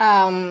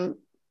 Um,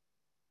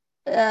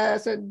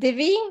 so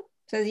Divi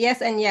says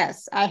yes and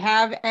yes. I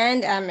have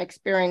and am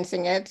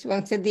experiencing it.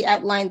 When Siddhii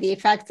outlined the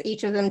effects,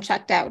 each of them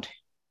checked out.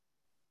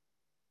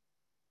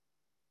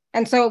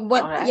 And so All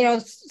what,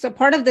 right. so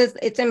part of this,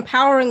 it's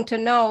empowering to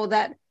know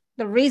that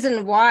the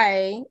reason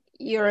why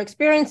you're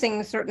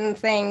experiencing certain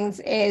things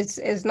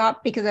is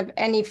not because of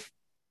anything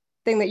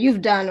that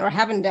you've done or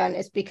haven't done.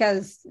 It's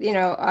because,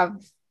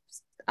 of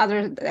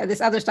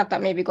this other stuff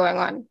that may be going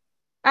on.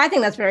 I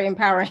think that's very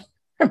empowering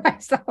for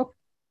myself,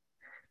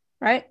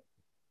 right?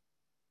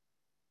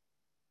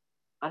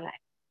 All right.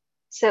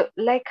 So,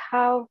 like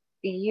how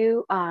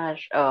you are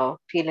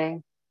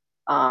feeling,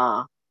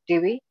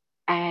 Devi,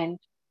 and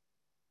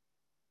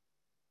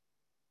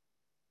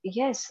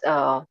yes,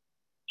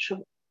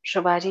 Shub-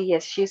 Shubhaji,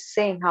 yes, she's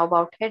saying, how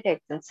about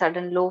headaches and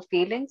sudden low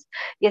feelings?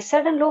 Yes,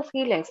 sudden low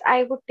feelings.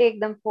 I would take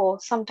them for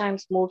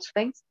sometimes mood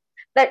swings.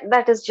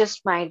 That is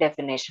just my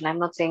definition. I'm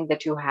not saying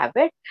that you have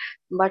it,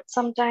 but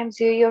sometimes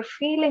you're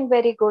feeling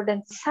very good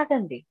and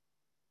suddenly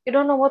you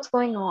don't know what's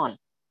going on,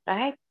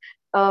 right?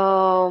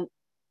 Um,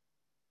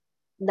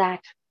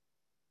 that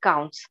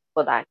counts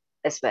for that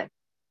as well.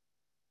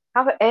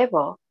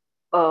 However,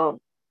 uh,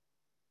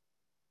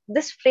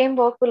 this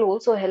framework will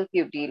also help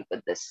you deal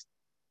with this.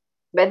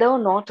 Whether or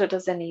not it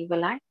is an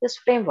evil act, this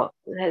framework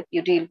will help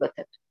you deal with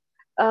it.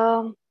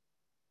 Um,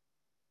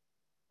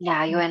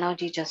 yeah, your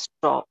energy just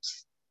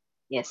drops.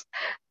 Yes.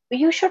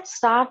 You should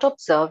start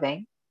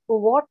observing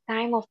what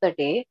time of the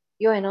day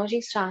your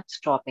energy starts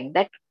dropping.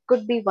 That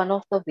could be one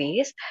of the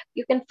ways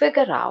you can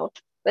figure out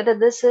whether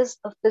this is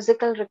a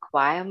physical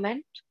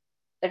requirement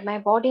that my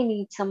body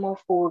needs some more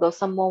food or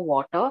some more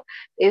water.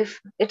 If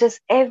it is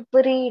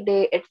every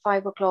day at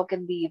 5 o'clock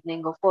in the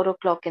evening or 4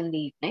 o'clock in the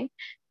evening,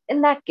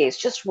 in that case,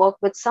 just work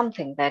with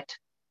something that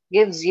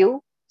gives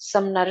you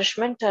some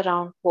nourishment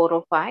around 4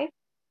 or 5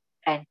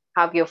 and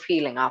how you're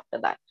feeling after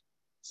that.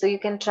 So you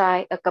can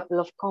try a couple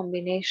of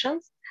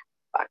combinations.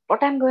 But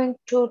what I'm going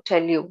to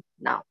tell you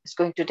now is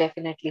going to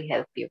definitely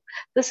help you.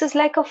 This is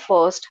like a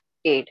first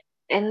aid,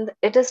 and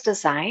it is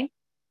designed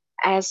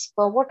as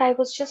per what I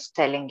was just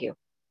telling you,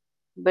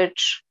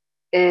 which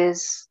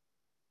is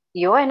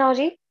your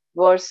energy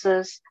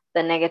versus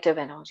the negative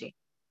energy.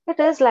 It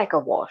is like a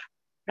war,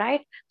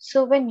 right?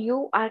 So when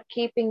you are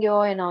keeping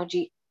your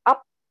energy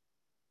up,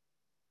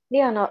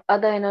 the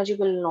other energy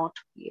will not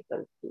be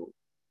able to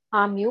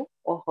harm you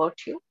or hurt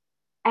you.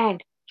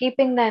 And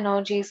keeping the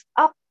energies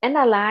up and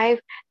alive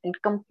and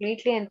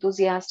completely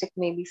enthusiastic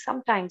may be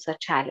sometimes a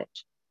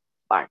challenge.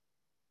 But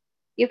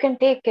you can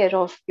take care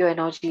of your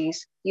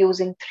energies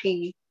using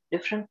three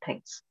different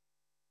things.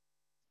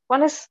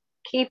 One is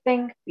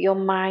keeping your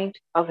mind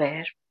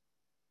aware,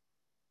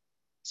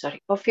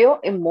 of your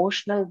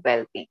emotional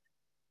well-being.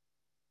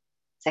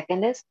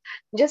 Second is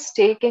just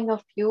taking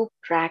a few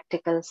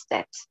practical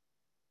steps.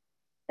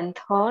 And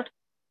third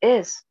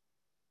is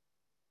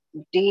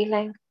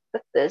dealing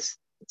with this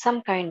with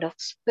some kind of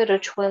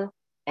spiritual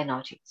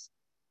energies,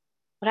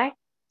 right?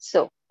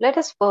 So let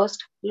us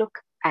first look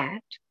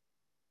at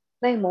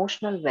the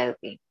emotional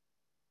well-being.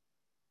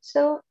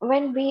 So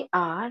when we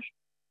are,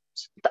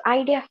 the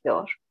idea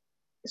here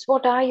is,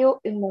 what are your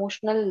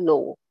emotional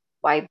low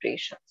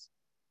vibrations?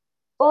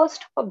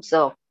 First,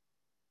 observe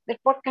that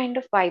what kind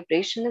of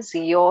vibration is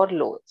your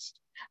lowest.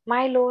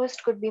 My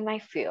lowest could be my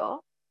fear,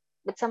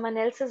 but someone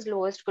else's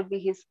lowest could be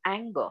his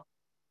anger,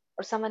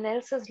 or someone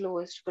else's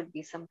lowest could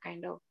be some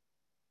kind of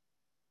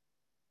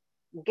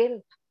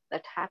guilt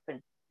that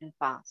happened in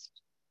past.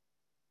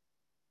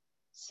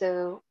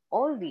 So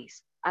all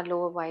these are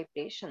lower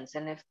vibrations,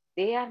 and if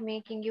they are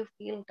making you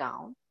feel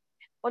down,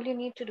 all you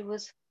need to do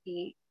is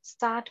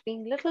start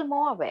being little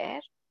more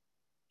aware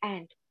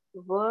and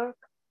work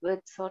with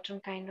certain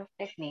kind of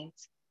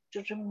techniques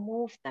to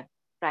remove them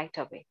right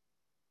away.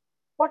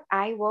 What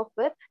I work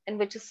with, and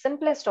which is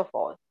simplest of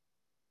all,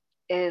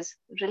 is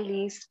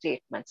release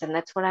statements. And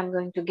that's what I'm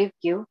going to give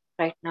you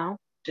right now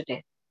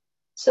today.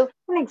 So,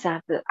 for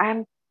example,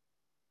 I'm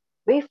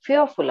very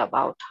fearful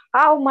about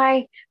how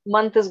my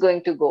month is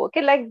going to go.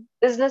 Okay, like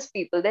business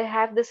people, they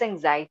have this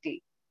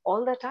anxiety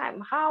all the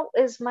time. How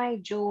is my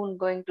June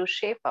going to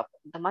shape up?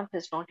 The month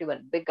is not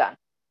even begun.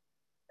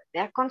 They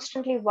are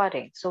constantly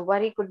worrying. So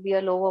worry could be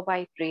a lower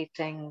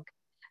vibrating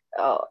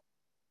uh,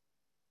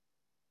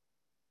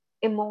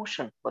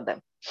 emotion for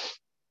them.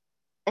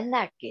 In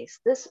that case,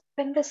 this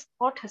when this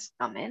thought has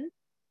come in,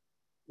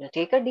 you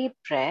take a deep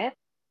breath,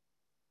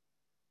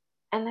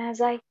 and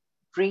as I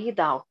breathe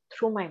out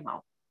through my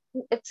mouth,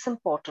 it's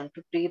important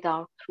to breathe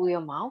out through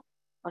your mouth.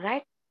 All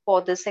right.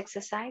 For this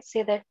exercise,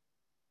 say that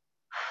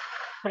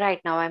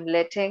right now I'm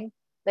letting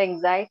the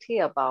anxiety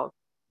about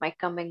my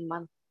coming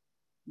month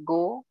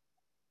go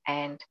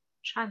and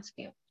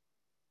transmute.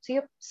 So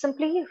you're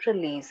simply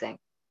releasing.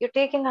 You're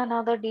taking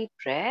another deep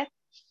breath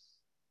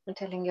and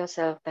telling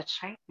yourself that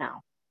right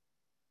now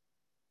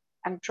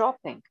I'm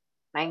dropping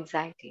my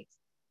anxieties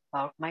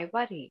about my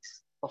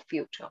worries of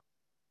future.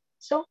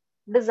 So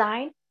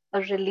design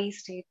a release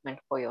statement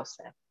for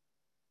yourself.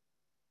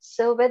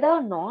 So whether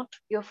or not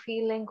you're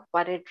feeling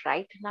worried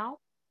right now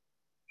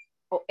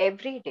or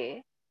every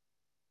day,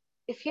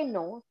 if you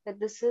know that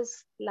this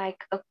is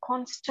like a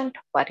constant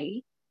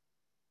worry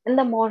in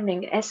the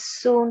morning, as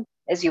soon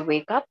as you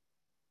wake up,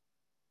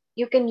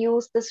 you can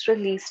use this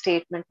release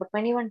statement for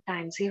 21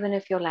 times, even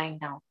if you're lying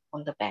down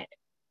on the bed.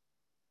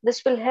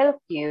 This will help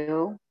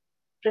you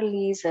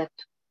release it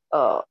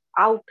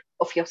out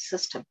of your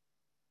system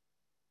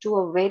to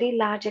a very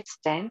large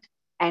extent,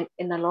 and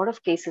in a lot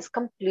of cases,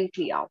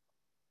 completely out.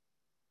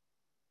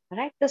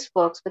 Right? This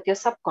works with your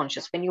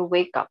subconscious when you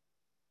wake up.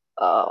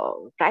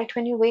 Right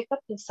when you wake up,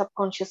 your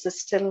subconscious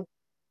is still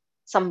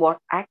somewhat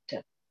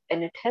active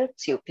and it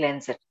helps you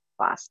cleanse it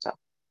faster.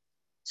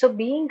 So,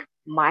 being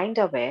mind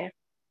aware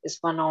is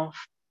one of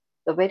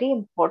the very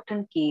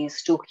important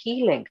keys to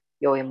healing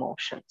your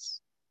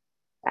emotions,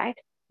 right?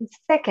 And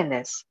second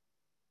is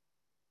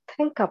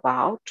think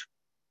about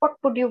what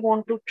would you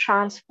want to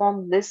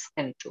transform this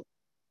into.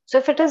 So,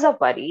 if it is a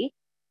worry,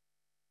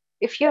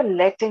 if you're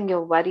letting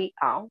your worry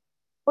out,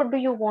 what do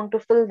you want to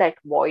fill that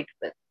void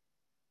with?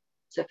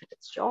 So, if it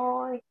is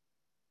joy,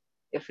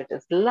 if it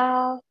is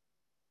love,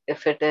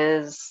 if it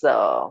is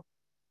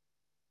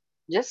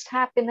just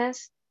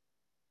happiness,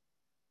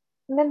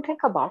 and then think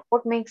about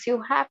what makes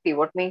you happy,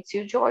 what makes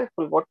you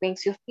joyful, what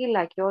makes you feel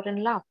like you're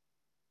in love,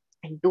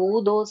 and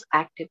do those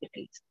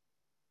activities.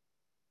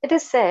 It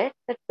is said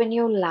that when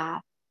you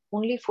laugh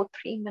only for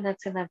 3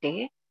 minutes in a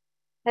day,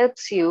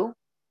 helps you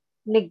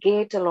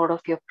negate a lot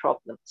of your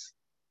problems,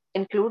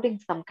 including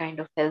some kind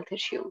of health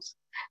issues.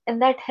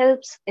 And that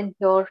helps in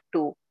here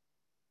too.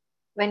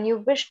 When you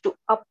wish to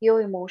up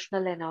your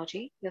emotional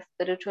energy, your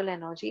spiritual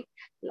energy,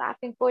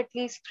 laughing for at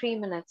least 3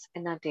 minutes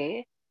in a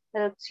day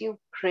helps you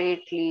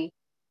greatly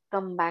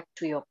come back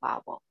to your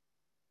power,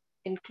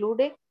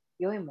 including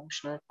your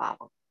emotional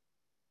power.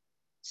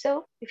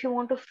 So, if you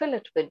want to fill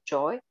it with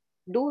joy,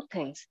 do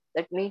things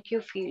that make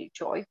you feel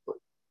joyful.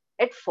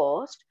 At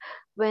first,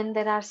 when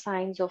there are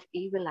signs of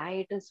evil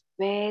eye, it is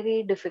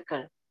very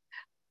difficult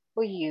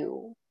for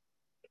you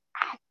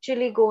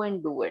actually go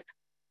and do it.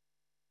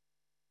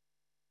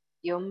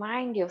 Your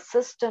mind, your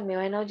system,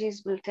 your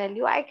energies will tell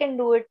you, I can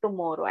do it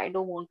tomorrow. I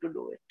don't want to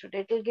do it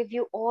today. It will give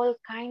you all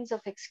kinds of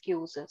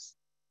excuses.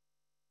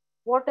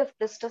 What if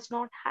this does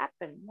not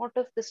happen? What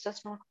if this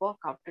does not work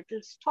out? It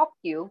will stop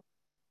you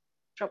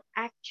from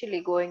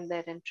actually going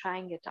there and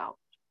trying it out.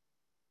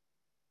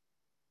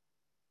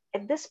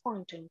 At this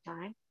point in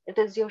time, it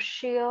is your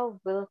sheer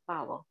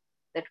willpower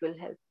that will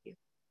help you.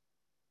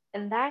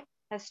 And that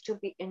has to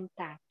be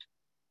intact.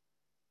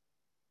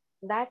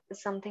 That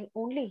is something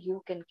only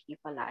you can keep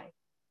alive.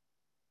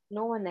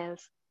 No one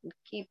else will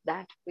keep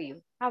that for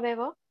you.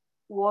 However,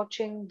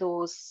 watching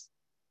those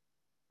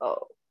uh,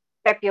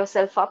 pep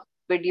yourself up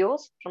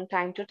videos from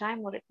time to time,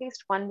 or at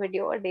least one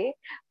video a day,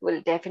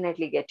 will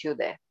definitely get you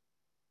there.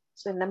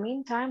 So, in the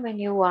meantime, when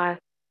you are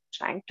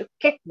trying to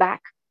kick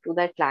back to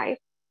that life,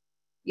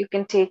 you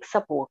can take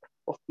support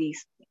of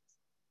these things,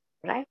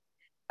 right?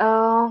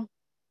 Uh,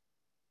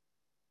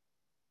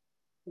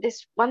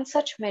 this one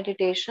such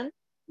meditation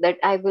that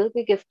I will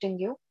be gifting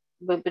you,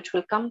 which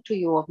will come to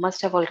you or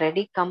must have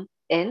already come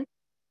in,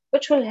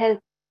 which will help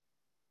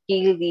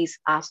heal these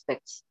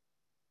aspects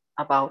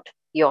about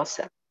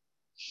yourself.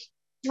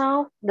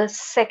 Now, the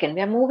second,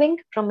 we are moving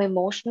from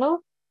emotional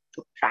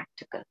to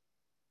practical.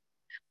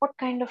 What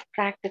kind of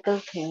practical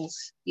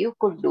things you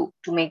could do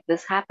to make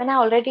this happen? I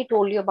already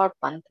told you about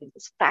one thing,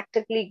 is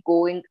practically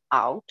going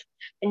out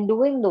and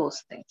doing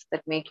those things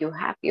that make you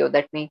happy or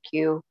that make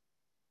you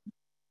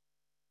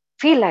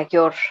feel like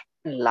you're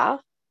in love.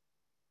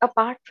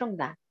 Apart from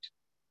that,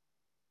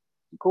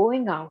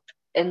 going out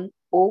in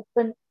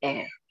open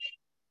air,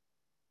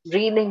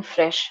 breathing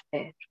fresh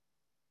air,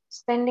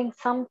 spending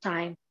some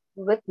time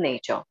with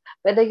nature,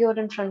 whether you're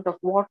in front of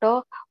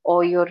water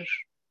or you're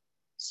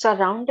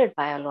surrounded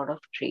by a lot of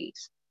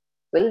trees,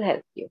 will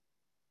help you.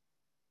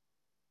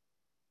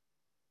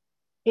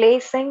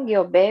 Placing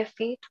your bare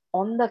feet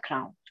on the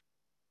ground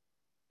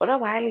for a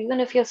while,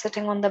 even if you're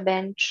sitting on the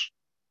bench,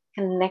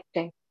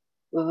 connecting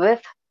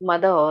with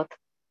Mother Earth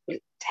will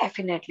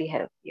definitely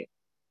help you.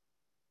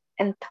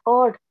 And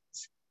third,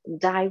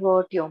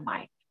 divert your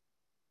mind.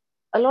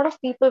 A lot of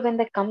people, when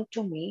they come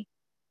to me,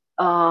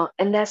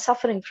 and they're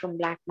suffering from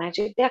black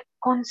magic, they're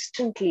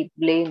constantly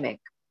blaming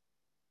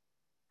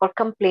or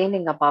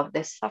complaining about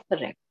their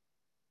suffering.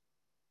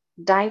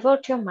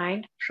 Divert your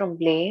mind from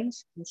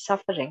blames and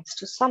sufferings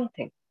to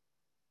something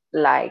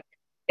like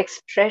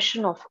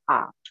expression of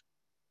art.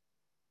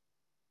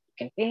 You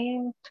can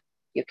paint,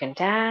 you can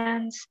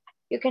dance,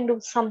 you can do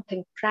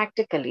something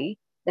practically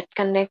that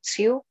connects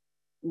you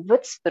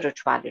with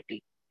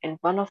spirituality. And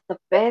one of the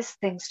best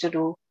things to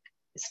do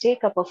is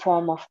take up a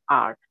form of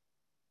art.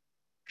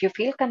 If you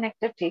feel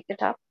connected, take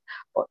it up.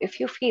 Or if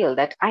you feel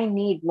that I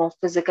need more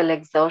physical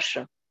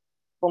exertion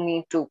for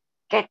me to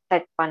get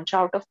that punch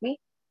out of me,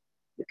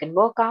 you can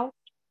work out,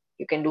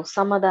 you can do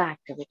some other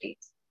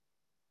activities,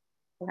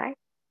 right?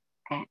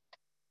 And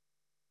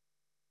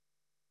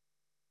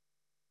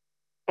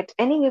at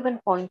any given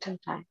point in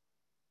time,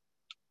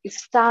 you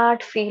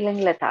start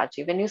feeling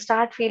lethargy. When you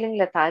start feeling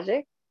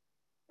lethargic,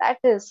 that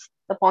is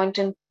the point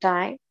in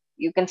time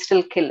you can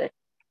still kill it.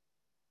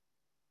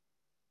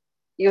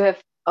 You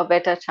have a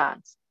better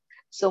chance.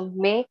 So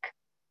make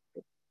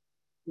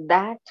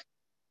that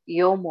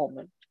your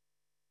moment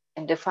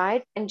and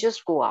decide and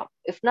just go out.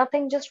 If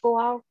nothing, just go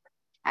out,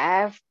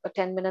 have a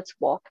 10 minutes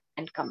walk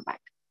and come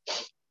back.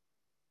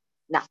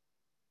 Now,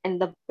 and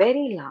the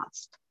very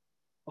last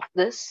of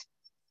this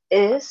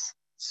is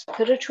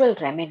spiritual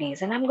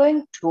remedies. And I'm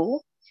going to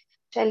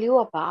tell you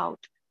about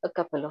a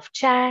couple of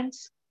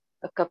chants,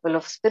 a couple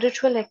of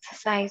spiritual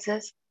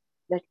exercises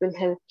that will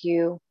help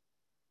you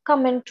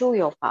come into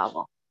your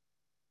power,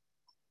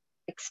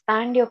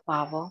 expand your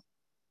power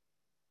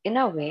in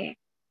a way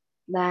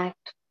that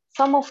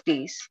some of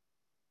these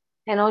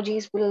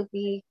energies will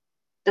be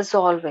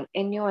dissolving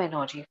in your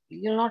energy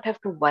field. You'll not have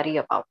to worry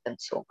about them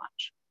so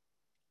much.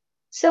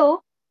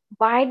 So,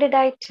 why did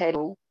I tell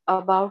you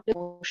about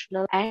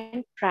emotional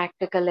and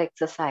practical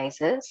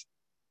exercises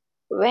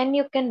when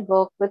you can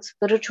work with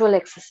spiritual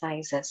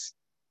exercises?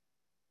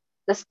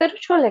 The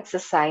spiritual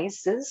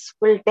exercises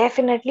will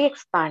definitely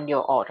expand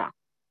your aura,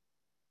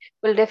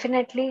 will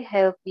definitely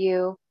help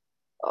you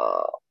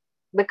uh,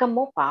 become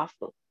more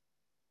powerful.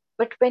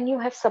 But when you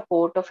have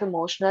support of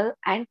emotional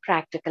and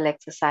practical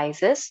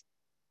exercises,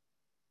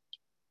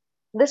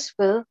 this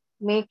will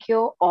make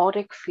your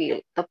auric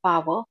field, the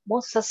power,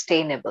 more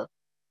sustainable.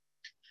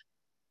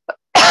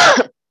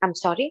 I'm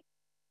sorry.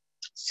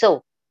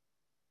 So,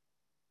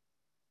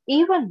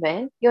 even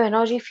when your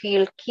energy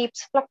field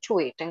keeps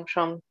fluctuating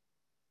from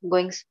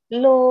going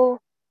low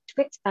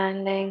to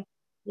expanding,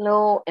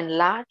 low and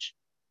large,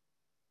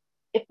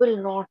 it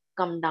will not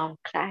come down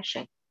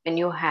crashing when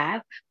you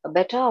have a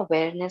better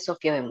awareness of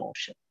your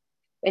emotion,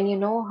 when you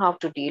know how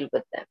to deal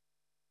with them.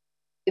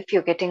 If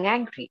you're getting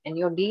angry and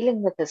you're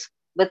dealing with this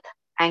with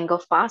anger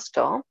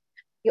faster,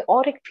 your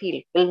auric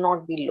field will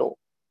not be low,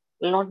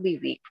 will not be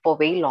weak for a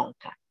very long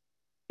time.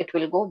 It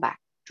will go back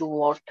to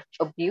what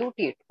a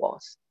beauty it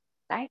was,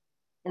 right?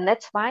 And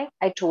that's why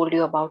I told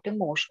you about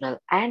emotional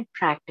and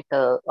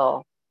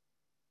practical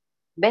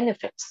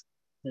benefits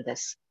in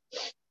this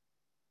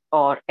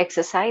or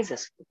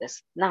exercises for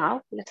this.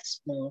 Now,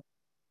 let's move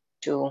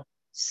to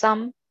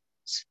some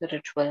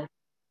spiritual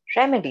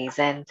remedies.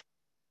 And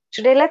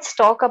today, let's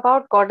talk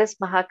about Goddess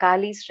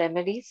Mahakali's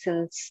remedies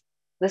since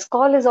this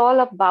call is all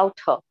about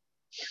her.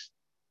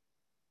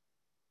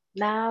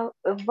 Now,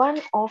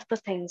 one of the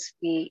things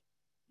we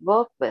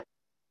work with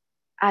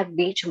are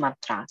beach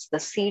mantras, the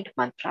seed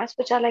mantras,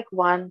 which are like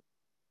one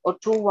or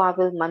two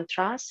vowel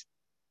mantras,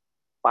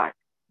 but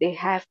they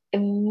have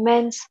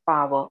immense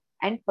power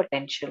and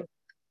potential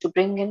to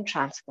bring in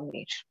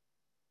transformation.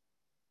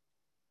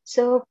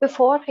 So,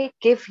 before I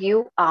give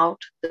you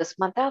out this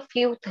mantra, a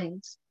few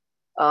things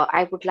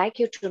I would like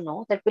you to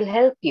know that will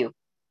help you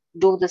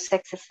do this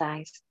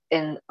exercise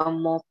in a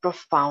more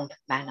profound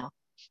manner.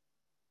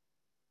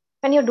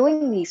 When you're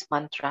doing these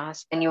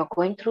mantras and you're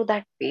going through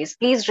that phase,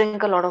 please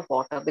drink a lot of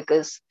water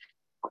because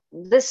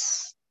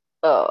this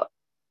uh,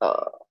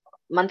 uh,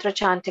 mantra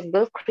chanting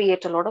will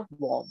create a lot of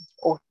warmth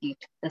or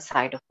heat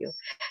inside of you.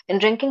 And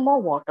drinking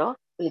more water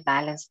will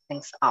balance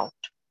things out.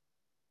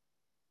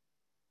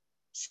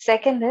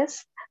 Second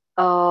is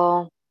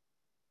uh,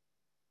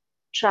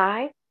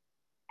 try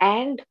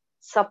and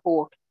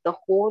support the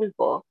whole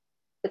work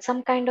with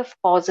some kind of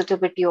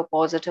positivity or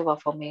positive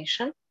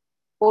affirmation.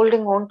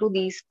 Holding on to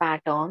these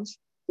patterns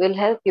will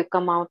help you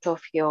come out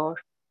of your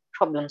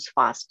problems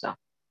faster.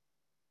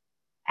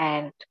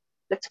 And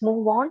let's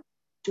move on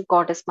to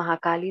Goddess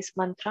Mahakali's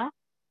mantra,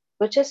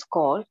 which is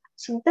called,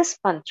 so this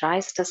mantra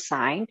is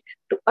designed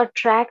to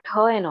attract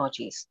her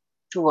energies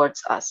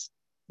towards us.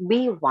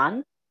 Be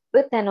one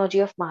with the energy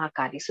of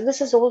Mahakali. So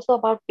this is also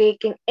about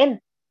taking in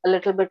a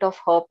little bit of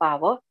her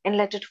power and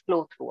let it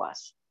flow through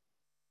us.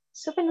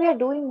 So when we are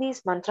doing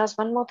these mantras,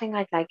 one more thing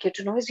I'd like you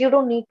to know is you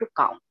don't need to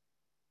count.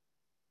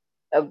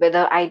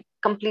 Whether I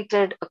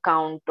completed a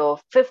count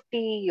of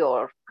 50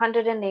 or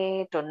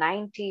 108 or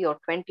 90 or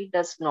 20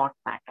 does not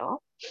matter.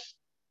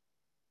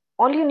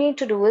 All you need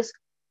to do is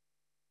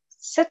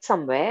sit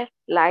somewhere,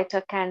 light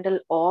a candle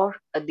or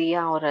a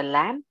diya or a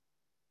lamp,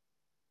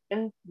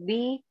 and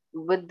be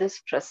with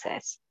this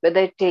process.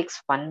 Whether it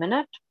takes 1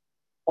 minute,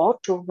 or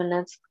 2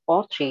 minutes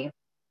or three,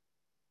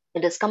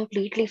 it is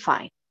completely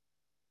fine.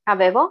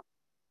 However,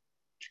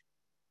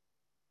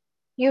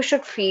 you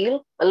should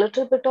feel a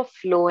little bit of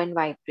flow and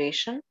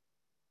vibration.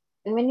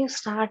 And when you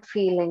start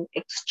feeling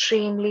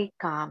extremely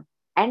calm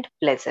and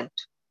pleasant,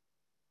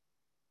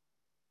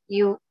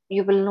 you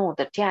will know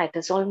that yeah, it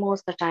is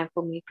almost the time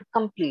for me to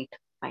complete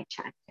my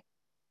chanting.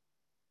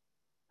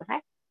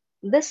 Right?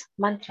 This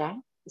mantra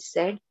is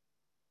said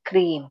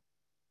cream.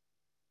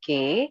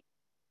 K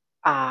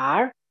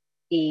R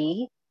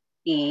E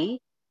E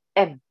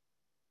M.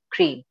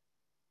 Cream.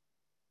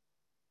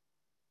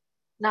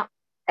 Now,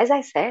 as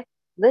I said,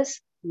 this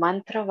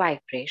mantra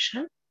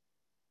vibration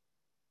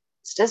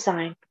is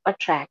designed to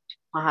attract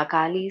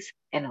Mahakali's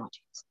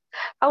energies.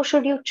 How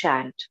should you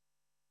chant?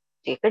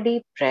 Take a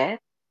deep breath,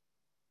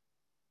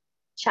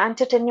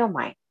 chant it in your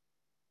mind.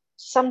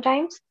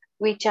 Sometimes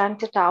we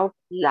chant it out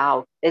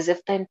loud as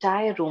if the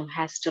entire room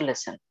has to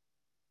listen.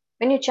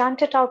 When you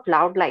chant it out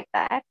loud like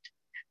that,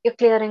 you're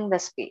clearing the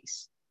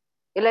space.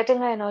 You're letting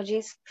the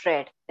energy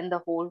spread in the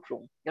whole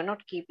room. You're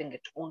not keeping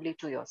it only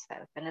to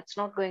yourself, and it's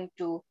not going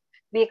to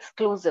be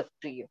exclusive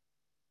to you.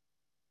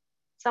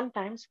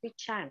 Sometimes we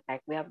chant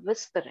like we are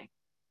whispering,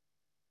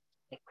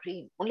 like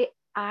cream. Only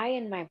I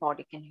and my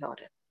body can hear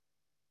it.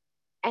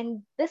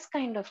 And this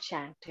kind of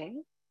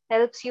chanting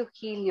helps you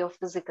heal your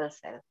physical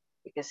self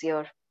because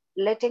you're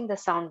letting the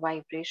sound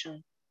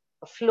vibration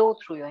flow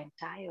through your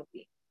entire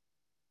being.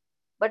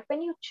 But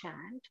when you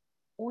chant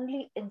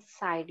only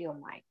inside your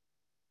mind,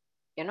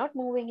 you're not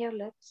moving your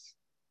lips,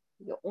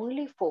 you're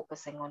only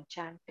focusing on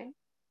chanting.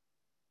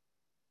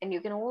 And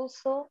you can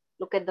also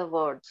look at the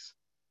words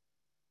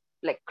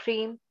like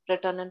cream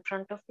written in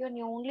front of you, and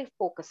you're only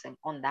focusing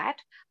on that,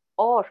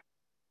 or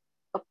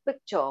a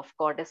picture of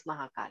Goddess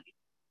Mahakali.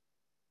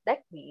 That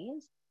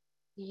means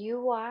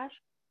you are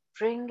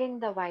bringing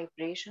the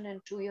vibration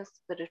into your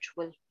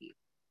spiritual field.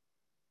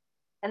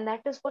 And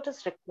that is what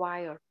is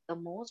required the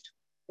most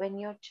when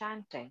you're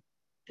chanting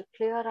to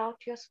clear out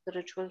your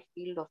spiritual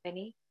field of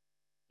any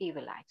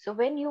evil eye. So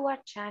when you are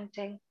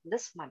chanting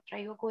this mantra,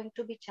 you're going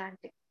to be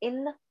chanting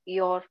in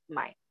your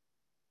mind,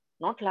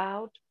 not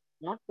loud,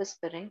 not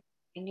whispering,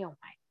 in your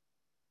mind.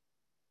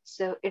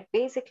 So it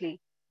basically,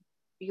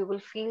 you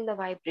will feel the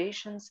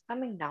vibrations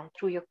coming down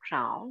through your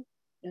crown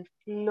and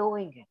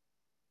flowing in.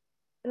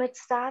 And it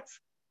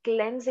starts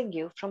cleansing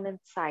you from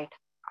inside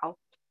out.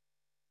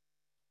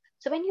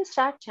 So when you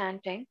start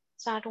chanting,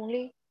 start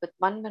only with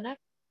 1 minute.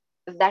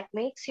 If that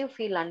makes you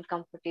feel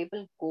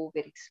uncomfortable, go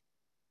very slow.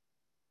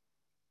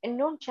 And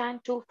don't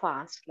chant too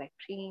fast, like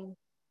cream,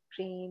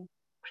 cream,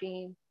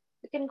 cream.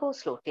 You can go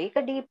slow. Take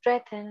a deep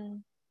breath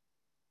in,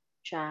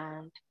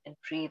 chant, and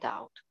breathe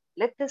out.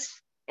 Let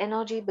this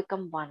energy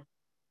become one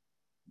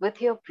with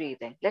your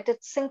breathing. Let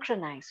it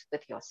synchronize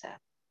with yourself.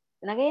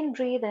 And again,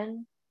 breathe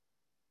in,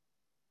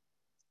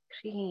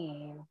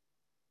 cream,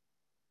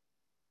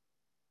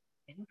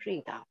 and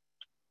breathe out.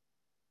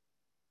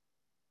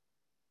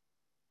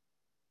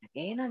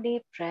 Again, a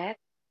deep breath,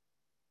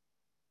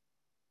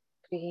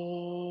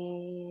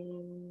 cream,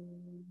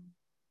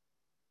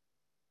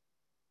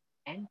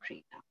 and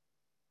breathe out.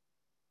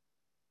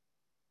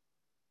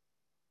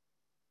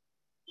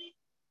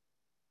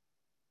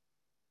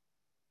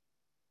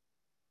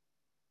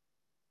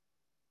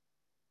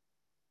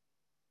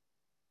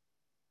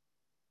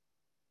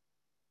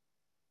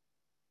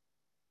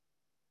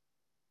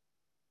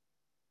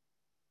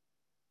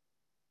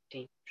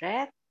 Deep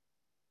breath,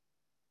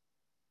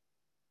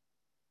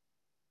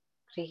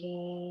 cream,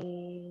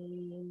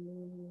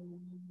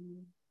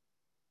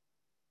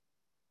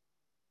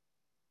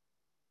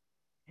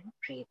 and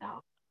breathe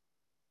out.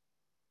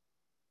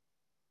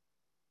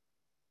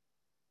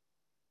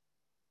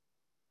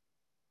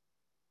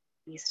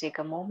 Please take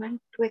a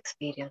moment to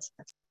experience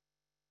this.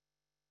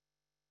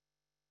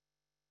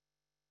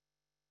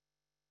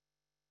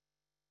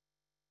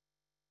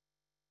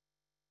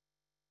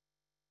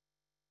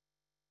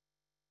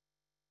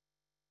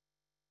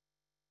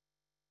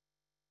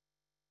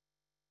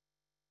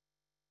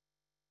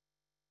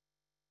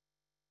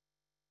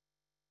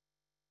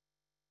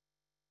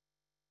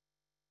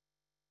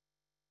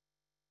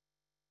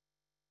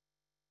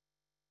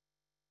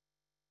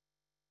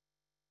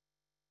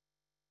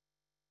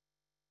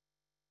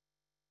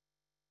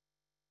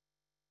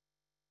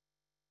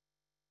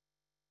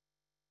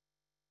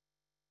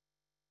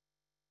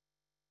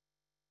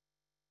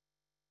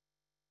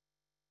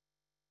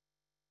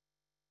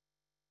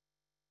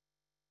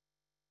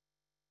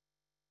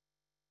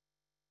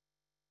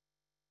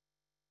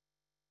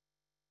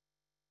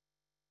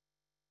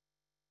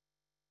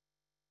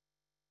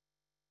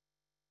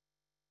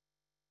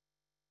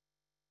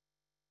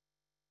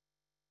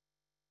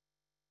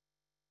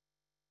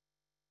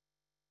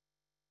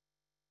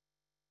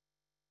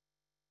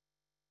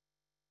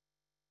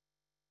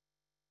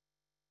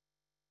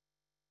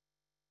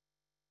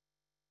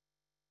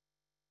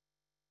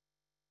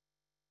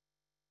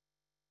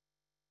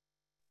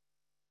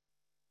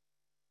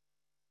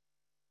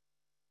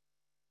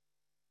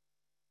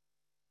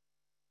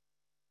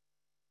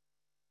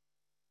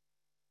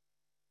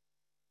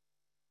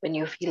 When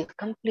you feel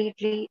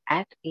completely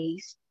at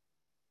ease,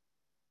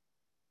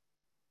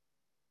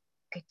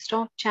 you can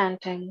stop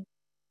chanting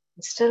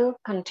and still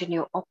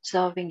continue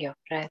observing your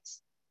breath.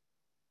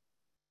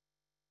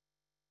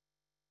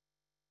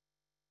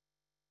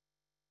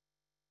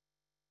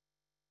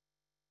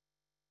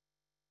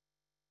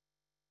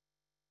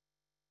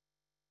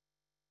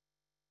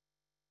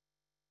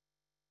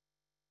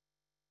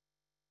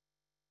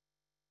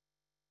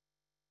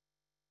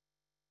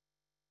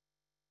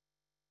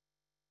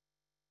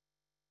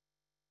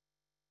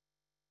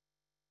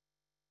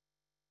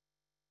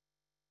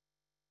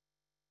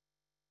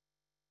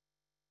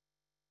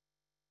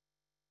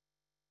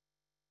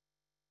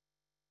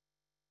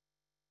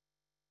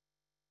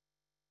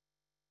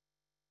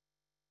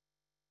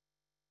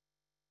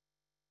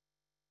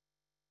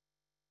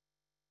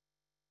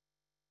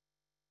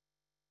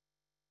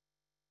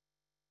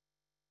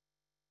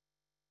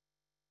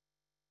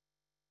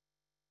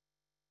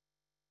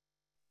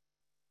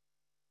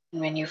 And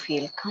when you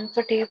feel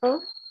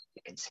comfortable,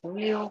 you can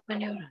slowly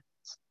open your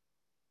eyes.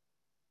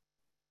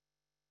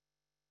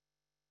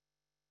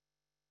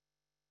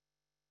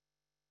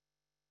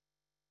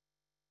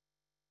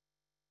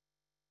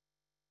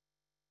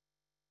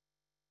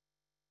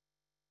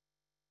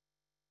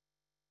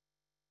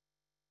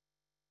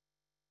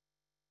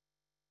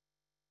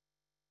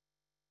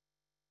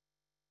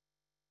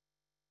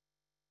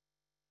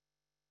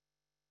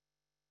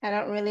 I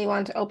don't really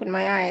want to open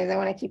my eyes. I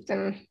want to keep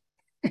them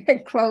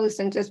closed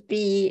and just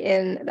be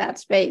in that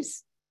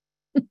space.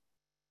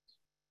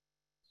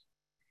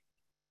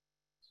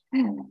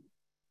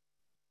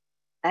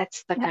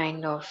 That's the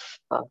kind of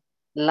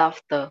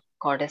love the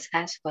goddess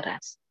has for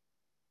us.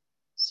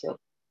 So,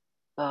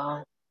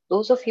 uh,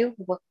 those of you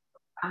who were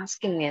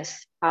asking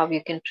us how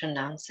you can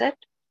pronounce it,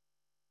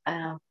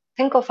 uh,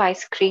 think of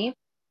ice cream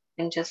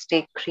and just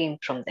take cream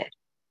from there.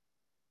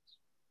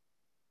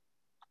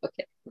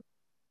 Okay.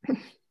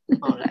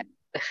 All right.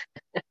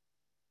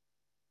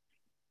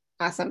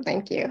 Awesome,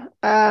 thank you.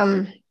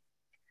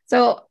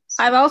 So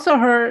I've also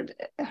heard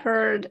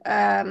it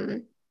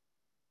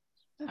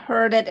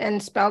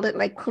and spelled it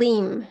like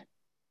clean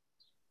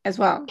as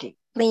well. Okay.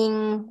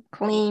 Clean,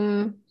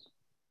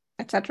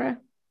 etc.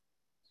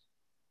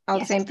 All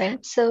the Yes. same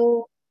thing.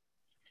 So,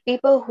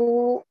 people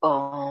who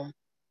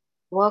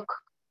work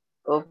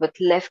with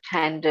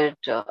left-handed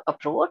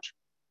approach,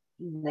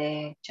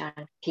 they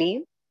chant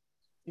clean.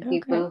 Okay.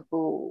 People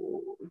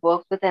who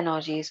work with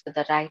energies with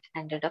the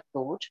right-handed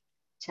approach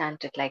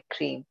chant it like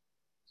cream.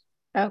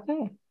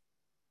 Okay.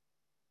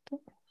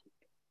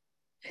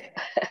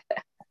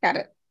 Got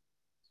it.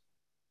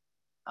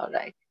 All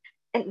right.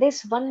 And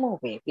there's one more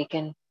way we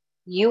can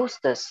use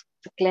this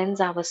to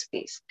cleanse our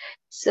space.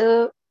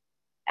 So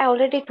I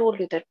already told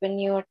you that when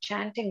you're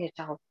chanting it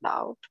out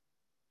loud,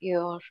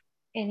 you're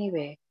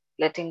anyway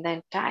letting the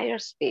entire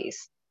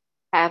space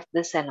have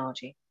this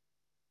energy.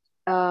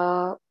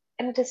 Uh,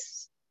 and it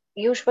is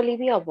usually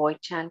we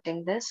avoid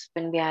chanting this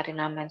when we are in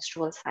our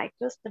menstrual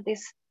cycles, but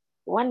this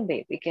one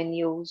way we can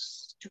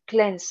use to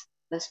cleanse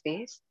the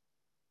space.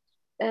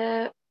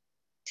 Uh,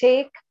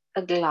 Take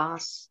a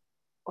glass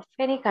of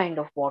any kind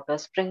of water,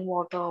 spring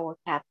water or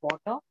tap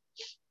water,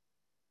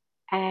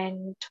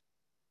 and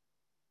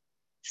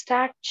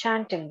start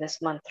chanting this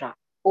mantra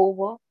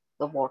over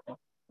the water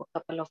a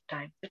couple of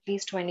times, at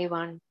least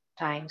 21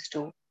 times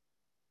to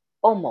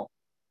or more.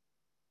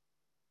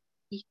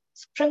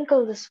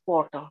 Sprinkle this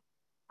water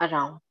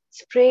around,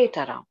 spray it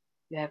around.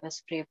 You have a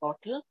spray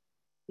bottle.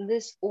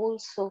 This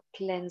also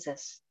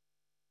cleanses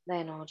the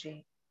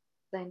energy,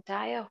 the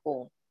entire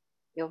home,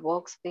 your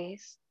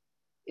workspace.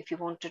 If you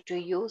wanted to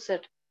use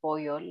it for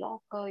your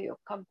locker, your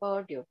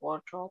cupboard, your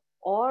wardrobe,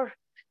 or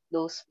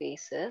those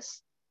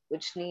spaces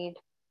which need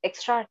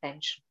extra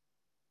attention,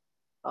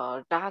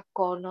 dark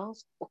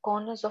corners or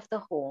corners of the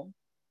home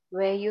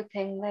where you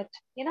think that,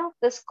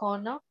 this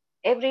corner,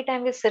 every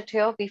time we sit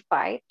here, we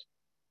fight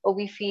or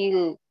we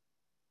feel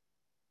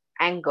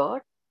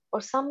angered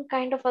or some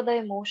kind of other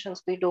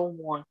emotions we don't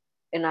want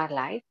in our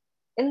life,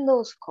 in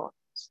those corners,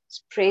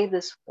 spray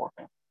this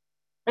water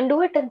and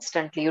do it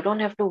instantly. You don't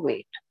have to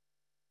wait.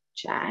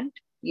 Chant,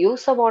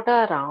 use the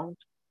water around,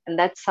 and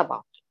that's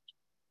about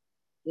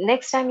it.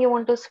 Next time you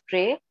want to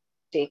spray,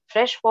 take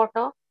fresh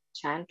water,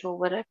 chant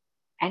over it,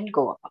 and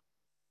go about.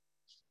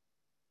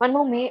 One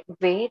more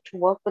way to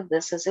work with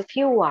this is if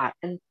you are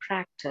in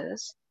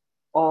practice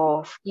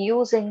of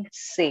using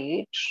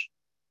sage,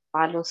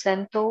 palo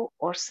santo,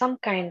 or some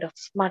kind of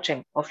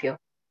smudging of your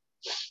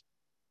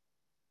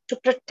to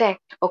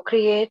protect or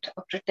create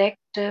a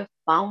protective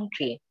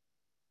boundary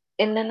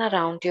in and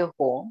around your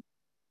home,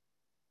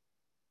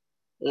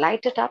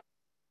 light it up,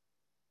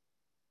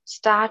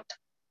 start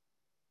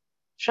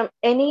from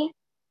any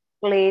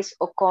place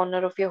or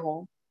corner of your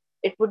home.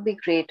 It would be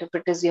great if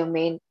it is your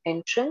main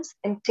entrance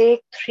and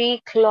take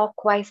 3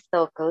 clockwise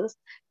circles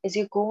as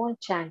you go on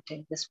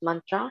chanting this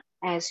mantra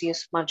as you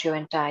smudge your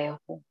entire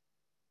home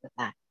with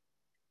that.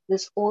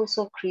 This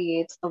also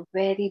creates a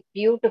very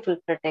beautiful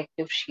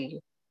protective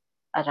shield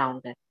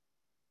around it.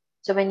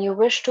 So when you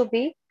wish to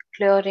be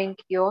clearing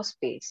your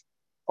space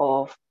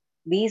of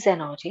these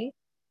energies,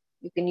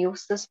 you can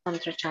use this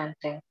mantra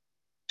chanting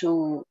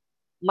to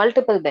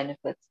multiple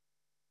benefits.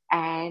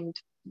 And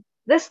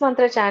this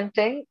mantra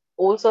chanting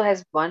also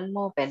has one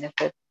more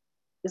benefit,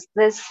 is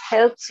this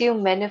helps you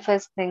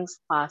manifest things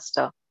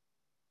faster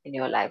in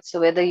your life. So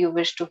whether you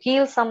wish to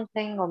heal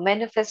something or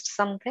manifest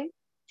something,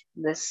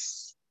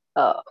 this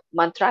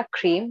mantra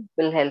cream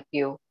will help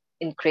you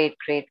in great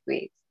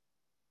ways.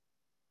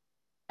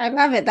 I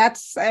love it.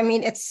 I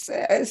mean, it's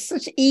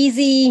such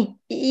easy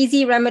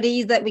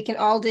remedies that we can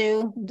all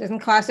do. It doesn't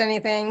cost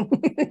anything,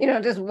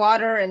 just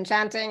water and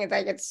chanting.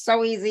 It's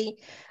so easy.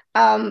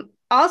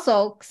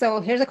 Also, so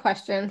here's a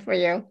question for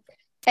you.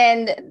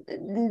 And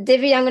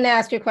Divi, I'm going to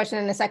ask you a question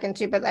in a second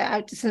too,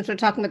 but since we're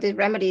talking about these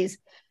remedies,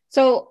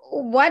 so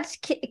what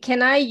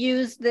can I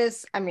use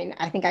this? I mean,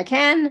 I think I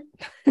can,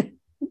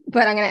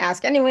 but I'm going to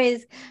ask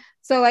anyways.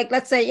 So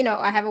let's say,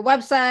 I have a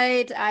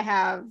website, I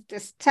have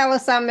this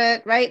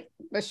telesummit, right?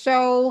 The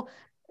show.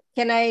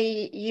 Can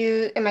I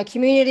use in my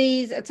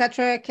communities,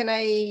 etc.? Can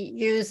I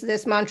use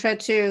this mantra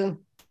to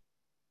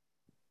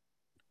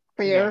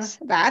clear Yes.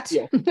 that?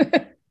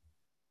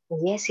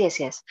 Yes.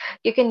 Yes.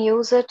 You can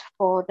use it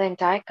for the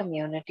entire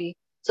community.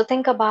 So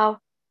think about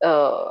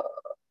uh,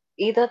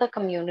 either the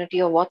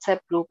community or WhatsApp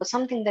group or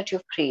something that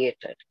you've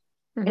created,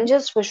 and Mm-hmm.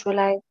 just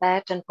visualize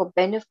that. And for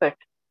benefit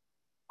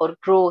or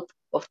growth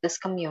of this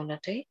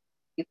community,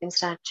 you can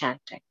start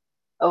chanting.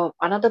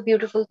 Another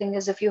beautiful thing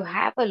is if you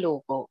have a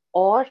logo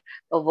or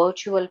a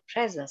virtual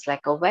presence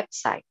like a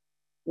website,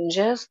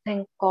 just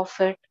think of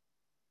it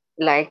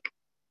like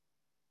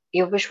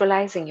you're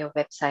visualizing your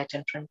website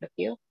in front of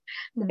you.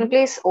 You can Mm-hmm.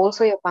 place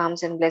also your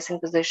palms in blessing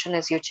position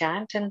as you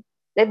chant and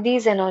let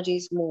these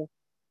energies move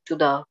to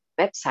the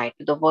website,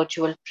 to the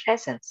virtual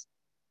presence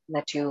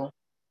that you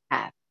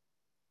have.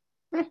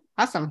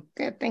 Awesome.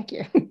 Good. Thank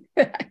you.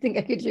 I think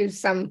I could use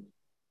some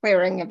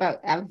clearing of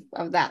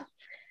that.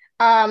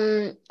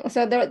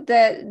 So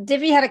the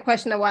Divi had a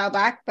question a while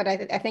back, but I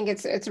think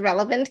it's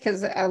relevant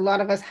because a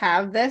lot of us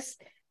have this.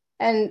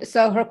 And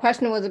so her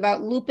question was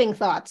about looping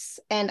thoughts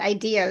and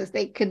ideas.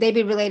 Could they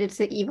be related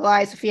to evil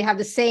eye? So if you have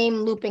the same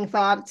looping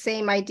thought,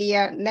 same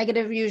idea,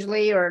 negative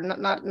usually, or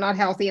not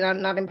healthy,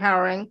 not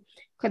empowering,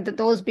 could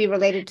those be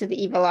related to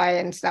the evil eye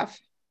and stuff?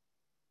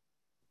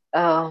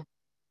 Uh,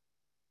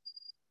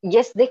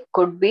 yes, they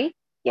could be.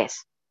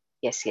 Yes,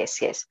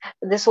 yes.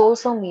 This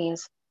also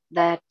means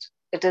that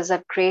it is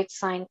a great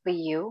sign for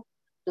you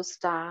to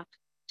start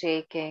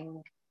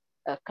taking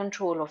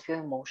control of your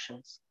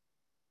emotions.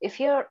 If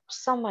you're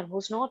someone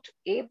who's not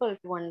able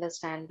to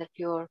understand that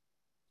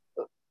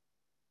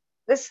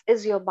this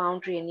is your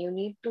boundary and you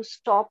need to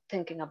stop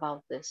thinking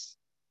about this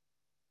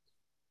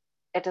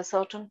at a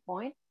certain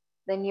point,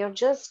 then you're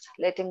just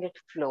letting it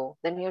flow,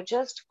 then you're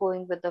just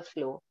going with the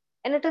flow,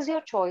 and it is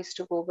your choice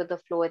to go with the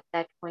flow at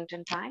that point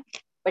in time.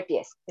 But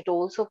yes, it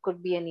also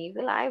could be an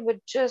evil eye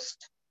which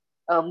just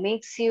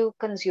makes you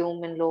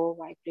consume in low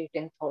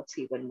vibrating thoughts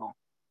even more.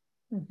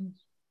 Mm-hmm.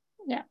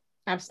 Yeah,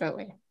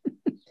 absolutely.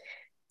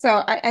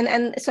 So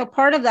so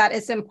part of that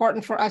is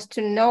important for us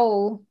to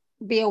know,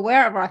 be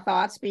aware of our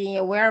thoughts, be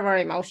aware of our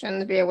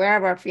emotions, be aware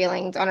of our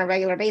feelings on a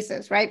regular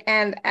basis, right?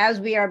 And as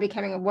we are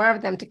becoming aware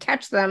of them, to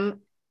catch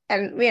them,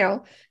 and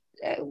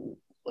uh,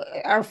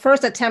 our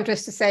first attempt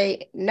is to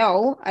say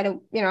no. I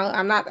don't,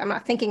 I'm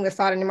not thinking this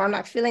thought anymore. I'm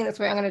not feeling this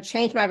way. I'm going to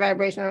change my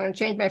vibration. I'm going to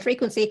change my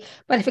frequency.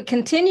 But if it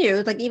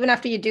continues, like even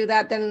after you do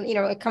that, then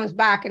it comes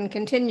back and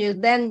continues.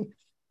 Then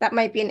that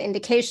might be an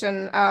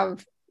indication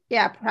of,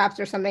 yeah, perhaps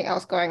there's something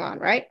else going on,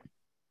 right?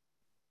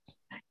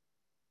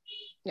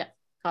 Yeah,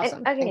 And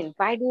awesome. again,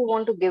 why do you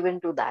want to give in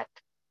to that?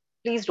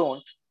 Please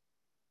don't.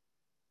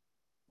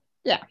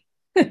 Yeah,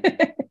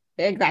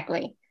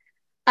 exactly.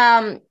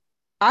 Um,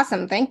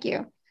 awesome. Thank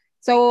you.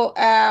 So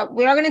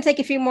we are going to take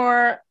a few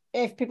more.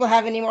 If people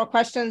have any more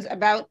questions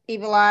about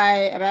evil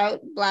eye,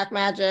 about black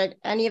magic,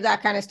 any of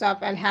that kind of stuff,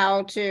 and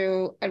how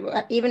to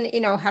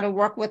even how to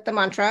work with the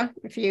mantra.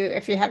 If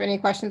you have any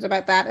questions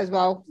about that as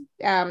well,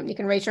 you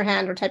can raise your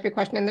hand or type your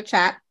question in the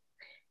chat.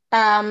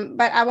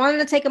 But I wanted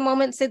to take a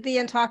moment, Siddhii,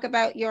 and talk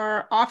about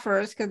your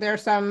offers because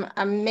there's some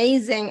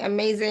amazing, I'm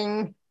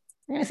going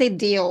to say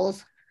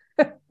deals,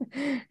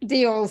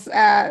 deals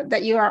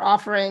that you are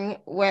offering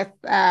with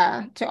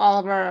to all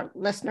of our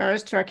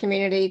listeners, to our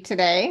community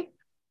today.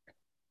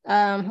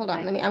 Hold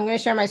on, Right. I'm going to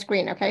share my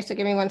screen. Okay, so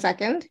give me 1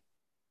 second.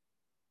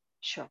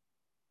 Sure.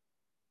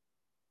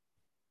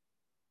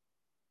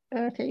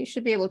 Okay, you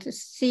should be able to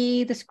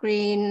see the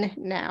screen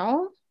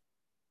now.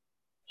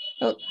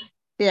 Oh,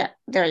 yeah,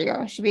 there you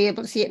go. Should be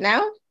able to see it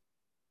now.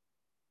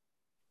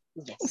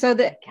 Yes, So I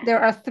can. there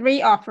are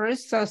 3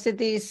 offers. So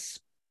Siddhi's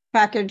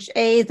package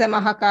A is the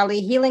Maha Kali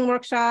Healing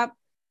Workshop.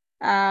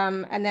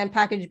 And then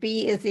package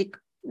B is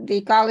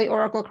the Kali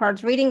Oracle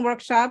Cards Reading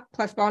Workshop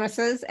plus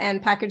bonuses.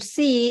 And package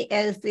C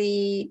is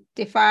the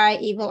Defy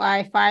Evil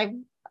Eye 5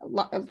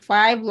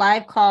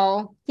 live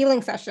call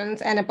healing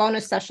sessions and a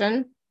bonus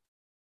session.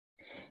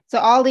 So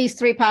all these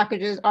 3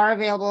 packages are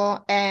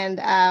available.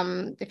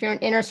 And if you're an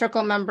Inner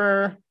Circle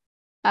member,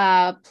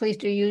 please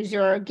do use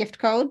your gift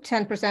code,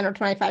 10% or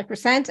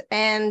 25%.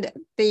 And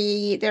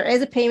there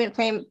is a payment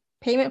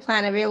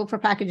plan available for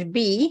package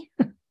B.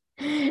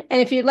 And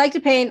if you'd like to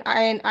pay in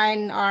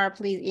INR,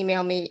 please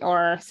email me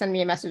or send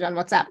me a message on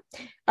WhatsApp.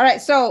 All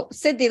right, so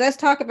Siddhii, let's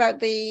talk about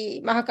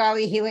the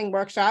Mahakali Healing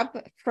Workshop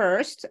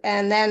first,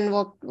 and then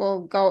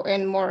we'll go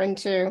in more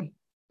into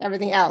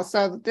everything else.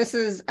 So this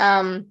is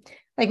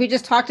like we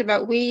just talked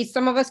about.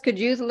 Some of us could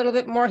use a little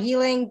bit more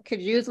healing,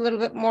 could use a little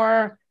bit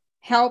more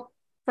help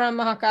from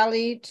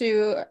Mahakali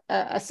to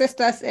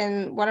assist us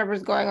in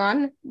whatever's going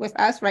on with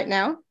us right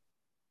now.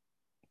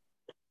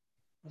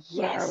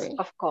 Yes,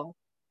 of course.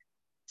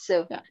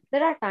 So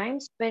there are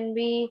times when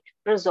we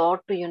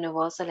resort to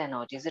universal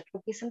energies. It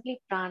could be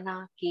simply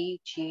prana, ki,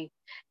 chi.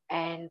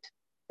 And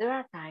there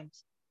are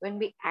times when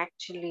we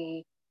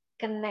actually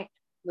connect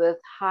with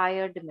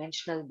higher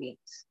dimensional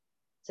beings,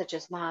 such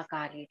as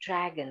Mahakali,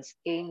 dragons,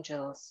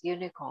 angels,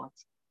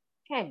 unicorns.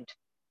 And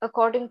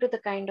according to the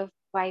kind of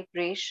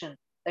vibration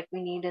that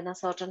we need in a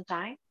certain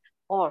time,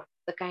 or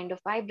the kind of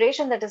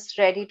vibration that is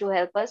ready to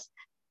help us,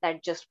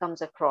 that just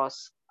comes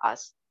across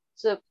us.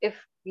 So if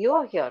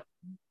you're here,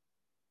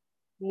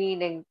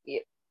 meaning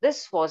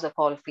this was a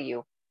call for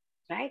you,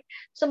 right?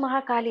 So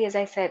Mahakali, as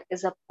I said,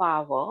 is a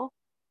power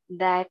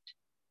that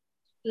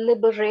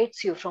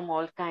liberates you from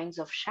all kinds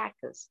of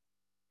shackles.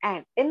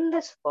 And in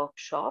this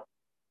workshop,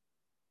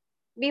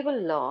 we will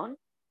learn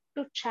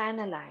to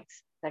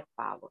channelize that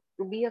power,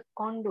 to be a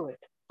conduit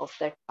of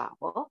that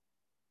power.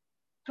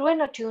 Through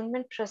an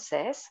attunement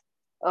process,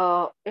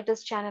 it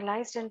is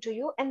channelized into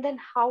you. And then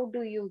how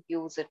do you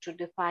use it to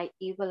defy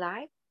evil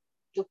eye,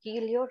 to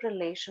heal your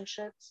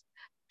relationships,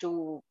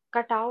 to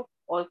cut out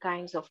all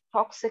kinds of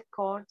toxic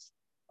cords,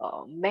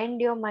 mend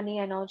your money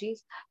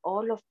energies?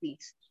 All of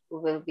these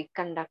will be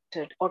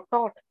conducted or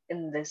taught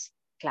in this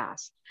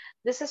class.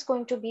 This is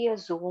going to be a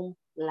Zoom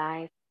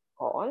live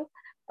call.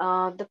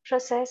 The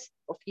process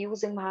of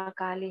using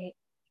Mahakali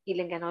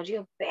healing energy,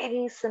 a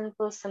very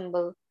simple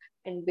symbol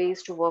and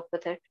ways to work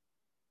with it.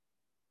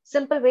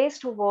 Simple ways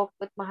to work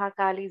with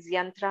Mahakali's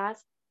yantras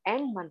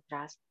and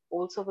mantras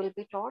also will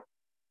be taught,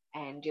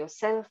 and your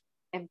self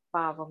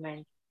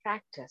empowerment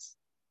practice.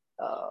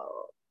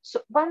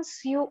 So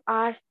once you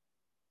are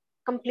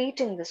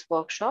completing this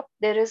workshop,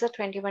 there is a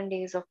 21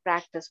 days of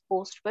practice,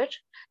 post which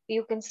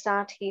you can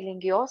start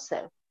healing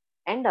yourself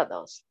and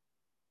others,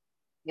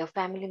 your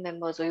family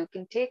members, or you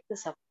can take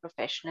this up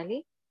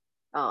professionally.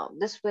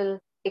 This will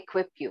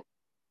equip you,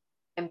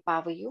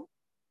 empower you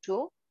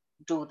to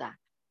do that.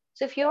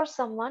 So if you're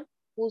someone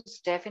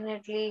who's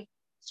definitely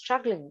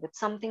struggling with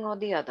something or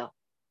the other,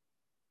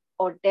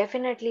 or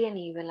definitely an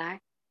evil eye,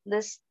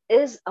 this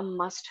is a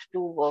must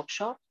do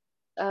workshop.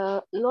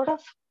 A lot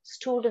of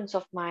students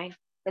of mine,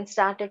 when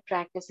started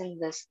practicing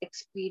this,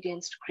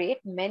 experienced great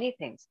many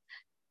things.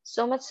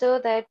 So much so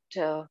that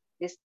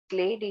this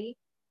lady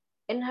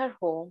in her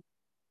home,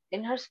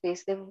 in her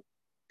space, there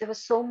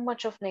was so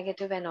much of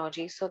negative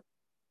energy. So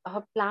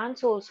her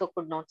plants also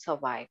could not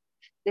survive.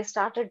 They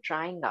started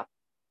drying up.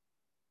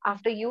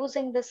 After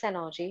using this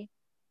energy,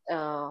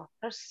 her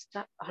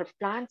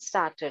plants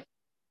started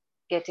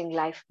getting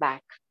life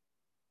back,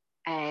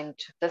 and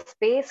the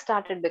space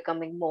started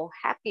becoming more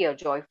happier,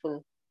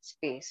 joyful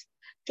space.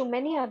 To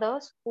many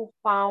others who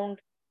found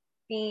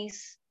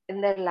peace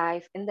in their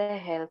life, in their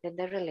health, in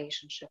their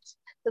relationships.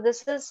 So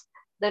this is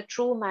the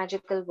true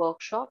magical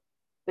workshop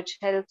which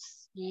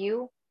helps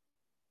you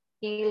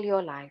heal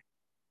your life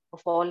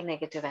of all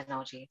negative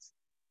energies.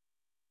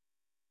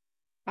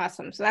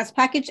 Awesome. So that's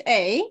package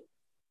A.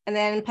 And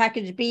then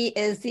package B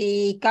is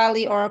the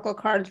Kali Oracle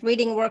Cards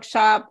Reading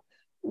Workshop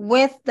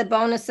with the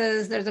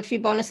bonuses. There's a few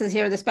bonuses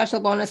here. The special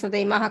bonus of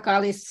the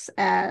Mahakali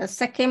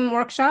Sekkim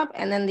Workshop,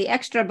 and then the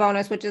extra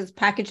bonus, which is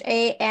package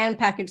A and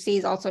package C,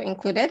 is also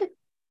included.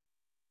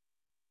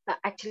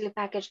 Actually,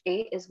 package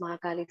A is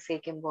Mahakali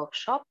Sekkim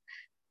Workshop.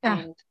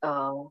 And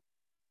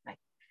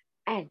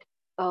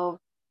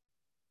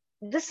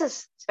this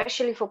is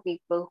especially for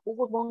people who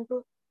would want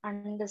to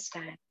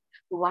understand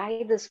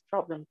why this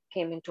problem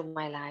came into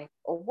my life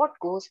or what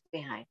goes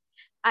behind.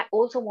 I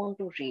also want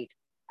to read.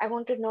 I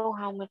want to know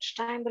how much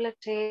time will it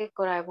take,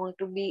 or I want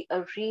to be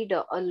a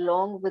reader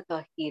along with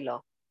a healer.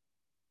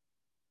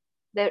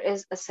 There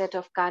is a set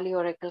of Kali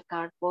Oracle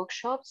card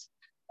workshops.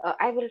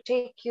 I will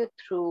take you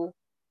through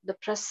the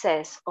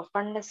process of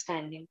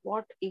understanding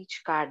what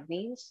each card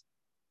means.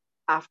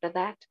 After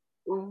that,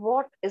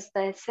 what is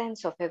the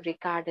essence of every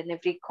card and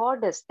every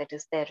goddess that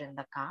is there in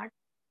the card,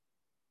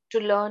 to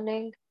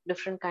learning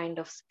different kind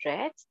of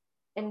spreads,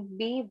 and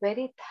be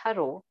very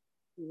thorough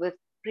with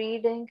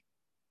reading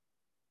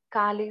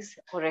Kali's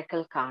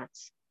oracle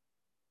cards.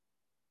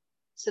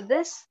 So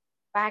this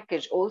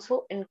package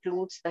also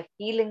includes the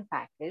healing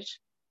package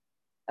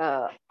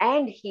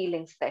and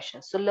healing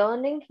sessions. So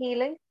learning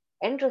healing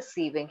and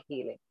receiving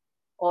healing,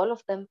 all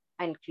of them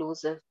are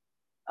inclusive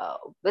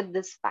with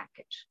this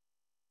package.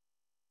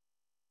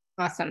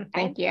 Awesome.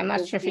 Thank you. I'm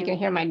not sure if you can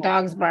hear my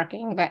dogs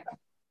barking, but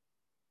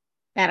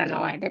I don't know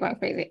why they're going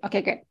crazy.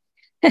 Okay, good.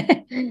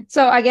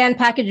 So again,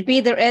 package B,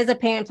 there is a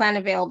payment plan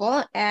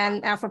available.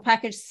 And for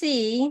package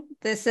C,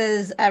 this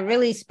is a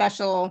really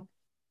special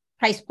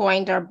price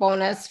point or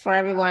bonus for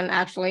everyone.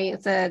 Actually,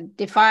 it's a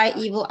Defy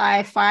Evil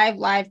Eye 5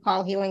 live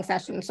call healing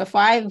session. So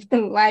 5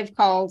 live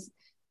calls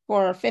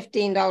for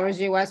 $15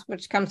 US,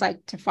 which comes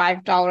like to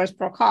 $5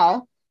 per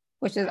call,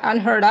 which is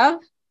unheard of,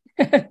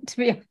 to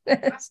be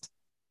honest.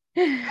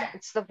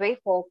 It's the very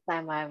first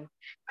time I'm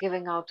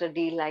giving out a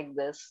deal like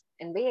this,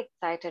 and very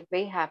excited,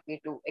 very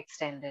happy to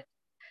extend it.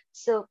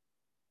 So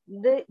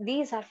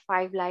these are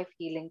 5 live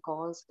healing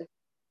calls.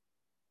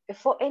 If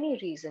for any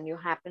reason you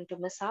happen to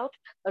miss out,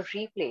 a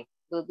replay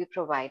will be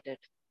provided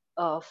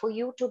for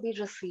you to be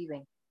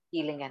receiving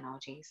healing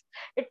energies.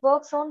 It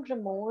works on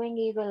removing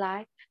evil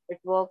eye, it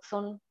works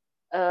on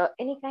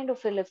any kind of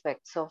ill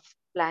effects of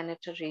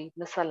planetary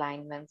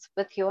misalignments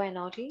with your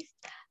energies.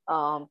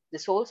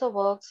 This also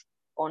works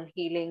on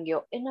healing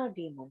your inner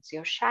demons,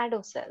 your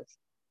shadow selves,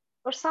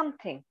 or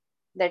something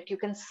that you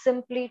can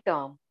simply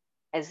term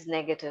as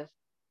negative.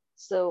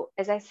 So,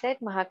 as I said,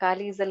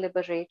 Mahakali is a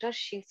liberator.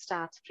 She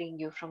starts freeing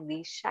you from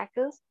these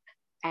shackles.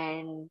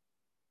 And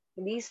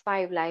these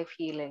 5 life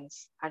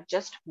healings are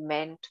just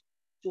meant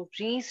to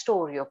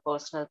restore your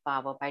personal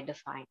power by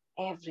defying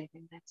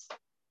everything that's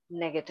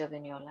negative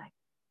in your life.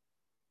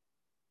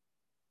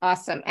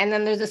 Awesome. And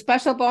then there's a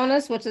special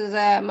bonus, which is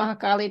a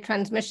Mahakali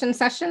transmission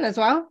session as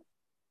well.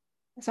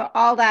 So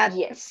all that,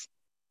 Yes.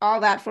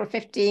 all that for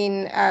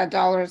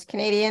 $15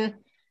 Canadian.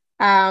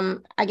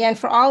 Again,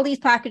 for all these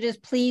packages,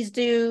 please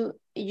do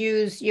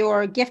use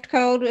your gift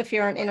code if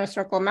you're an Inner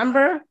Circle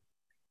member.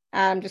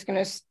 I'm just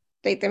going to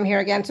state them here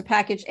again. So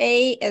package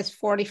A is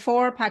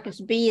 44,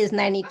 package B is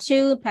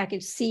 92,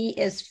 package C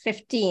is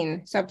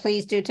 15. So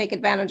please do take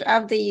advantage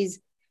of these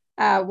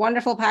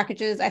wonderful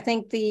packages. I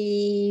think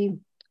the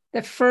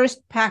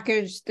first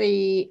package,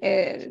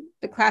 the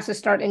classes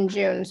start in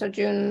June, so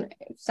June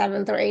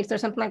 7th or 8th or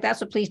something like that.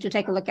 So please do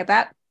take a look at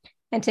that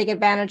and take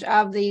advantage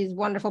of these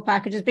wonderful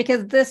packages,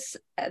 because this,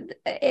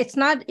 it's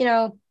not,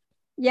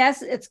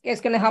 yes, it's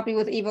going to help you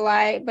with evil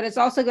eye, but it's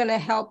also going to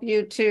help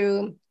you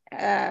to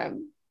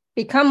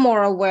become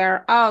more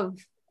aware of,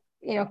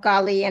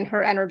 Kali and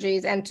her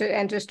energies, and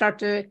to start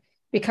to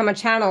become a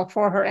channel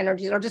for her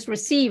energies, or just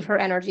receive her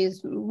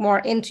energies more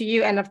into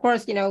you. And of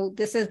course,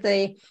 this is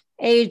the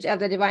age of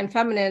the divine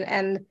feminine,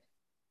 and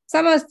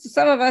some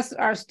of us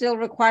are still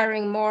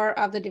requiring more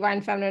of the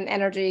divine feminine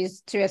energies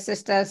to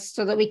assist us,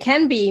 so that we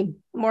can be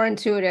more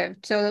intuitive,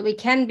 so that we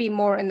can be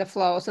more in the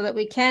flow, so that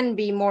we can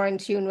be more in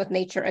tune with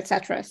nature,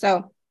 etc.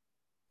 So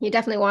you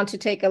definitely want to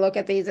take a look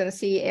at these and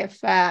see if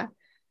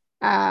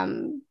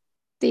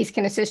these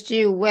can assist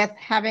you with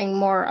having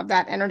more of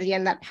that energy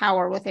and that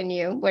power within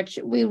you, which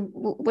we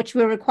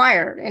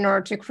require in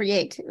order to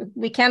create.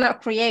 We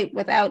cannot create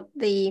without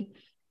the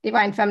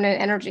divine feminine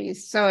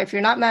energies. So if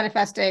you're not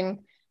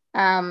manifesting,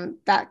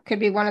 that could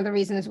be one of the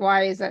reasons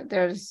why, is that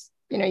there's,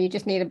 you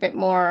just need a bit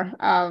more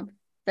of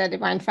the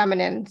divine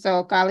feminine.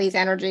 So Kali's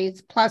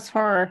energies plus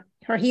her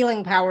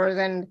healing powers,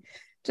 and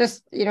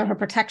just, her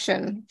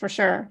protection for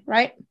sure.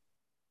 Right.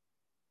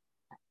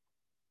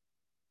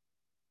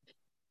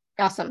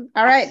 Awesome.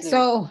 All right. Absolutely.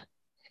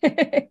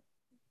 So,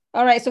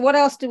 all right. So what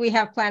else do we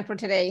have planned for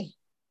today,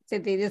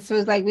 Siddhii? This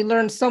was like, we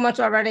learned so much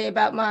already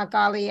about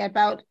Mahakali,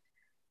 about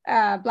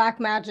black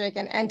magic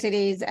and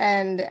entities,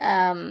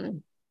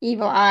 and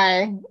evil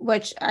eye,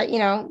 which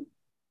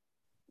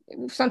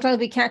sometimes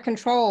we can't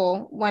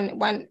control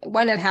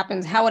when it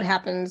happens, how it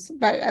happens,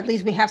 but at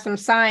least we have some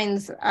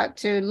signs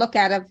to look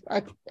at.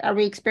 Are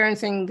we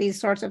experiencing these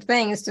sorts of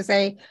things, to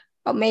say,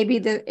 oh, maybe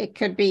it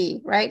could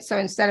be, right? So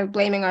instead of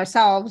blaming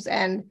ourselves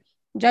and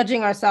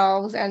judging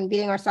ourselves and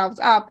beating ourselves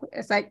up,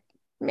 it's like,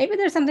 maybe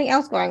there's something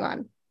else going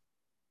on.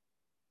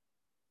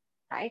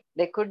 Right?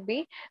 There could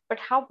be, but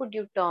how would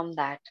you term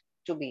that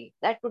to be?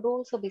 That would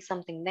also be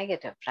something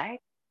negative,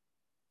 right?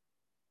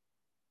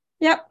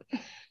 Yep.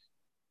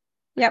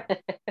 So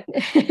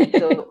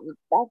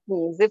that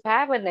means if I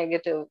have a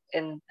negative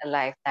in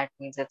life, that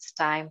means it's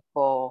time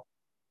for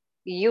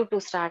you to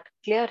start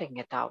clearing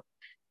it out.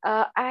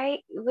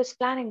 I was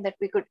planning that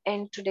we could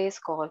end today's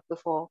call.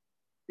 Before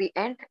we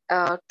end,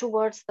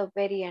 towards the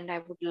very end, I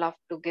would love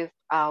to give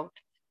out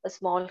a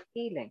small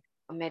healing,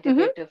 a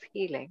meditative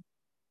healing.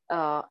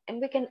 And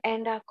we can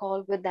end our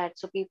call with that,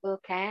 so people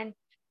can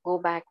go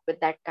back with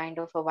that kind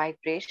of a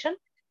vibration.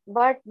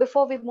 But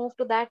before we move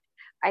to that,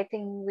 I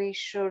think we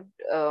should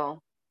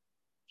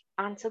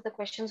answer the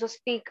questions or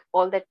speak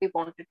all that we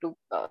wanted to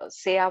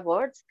say our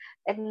words,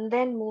 and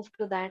then move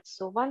to that.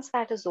 So once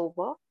that is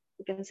over,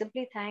 we can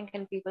simply thank,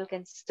 and people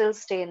can still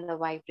stay in the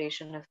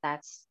vibration if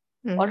that's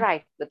all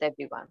right with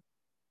everyone.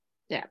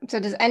 Yeah. So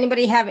does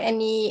anybody have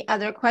any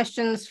other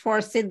questions for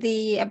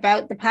Siddhii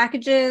about the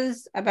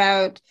packages,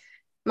 about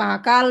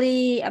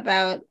Mahakali,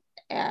 about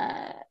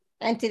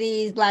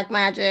entities, black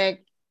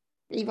magic,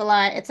 evil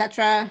eye,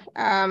 etc.?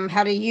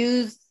 How to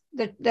use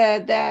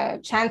the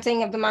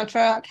chanting of the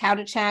mantra, how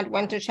to chant,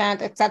 when to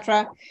chant,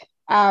 etc.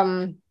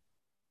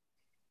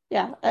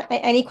 Yeah.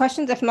 Any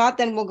questions? If not,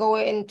 then we'll go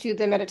into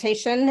the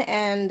meditation,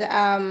 and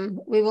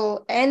we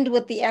will end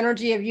with the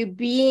energy of you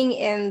being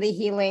in the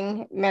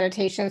healing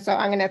meditation. So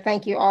I'm going to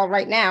thank you all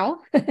right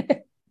now.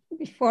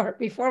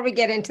 Before we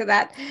get into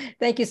that,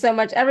 thank you so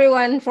much,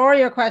 everyone, for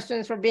your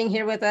questions, for being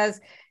here with us.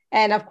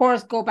 And of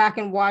course, go back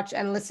and watch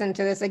and listen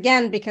to this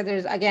again, because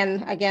there's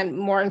again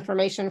more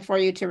information for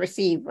you to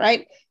receive,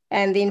 right?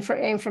 And the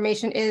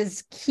information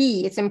is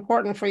key. It's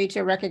important for you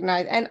to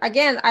recognize. And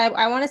again,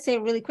 I want to say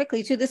really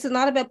quickly too, this is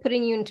not about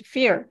putting you into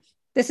fear.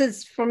 This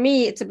is, for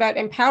me, it's about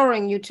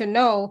empowering you to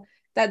know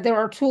that there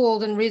are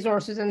tools and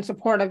resources and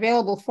support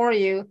available for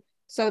you,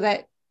 so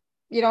that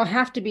you don't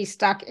have to be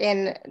stuck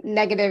in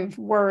negative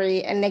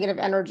worry and negative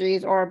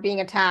energies or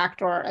being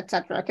attacked or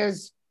etc.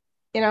 Because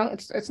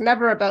it's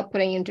never about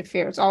putting you into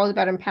fear. It's always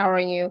about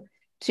empowering you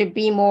to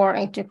be more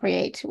and to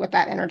create with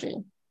that energy.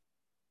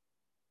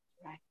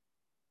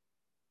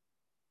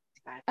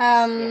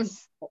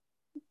 Yes.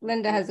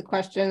 Linda has a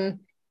question.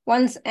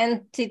 Once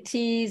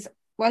entities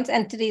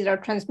are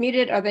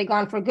transmuted, are they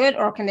gone for good,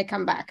 or can they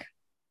come back?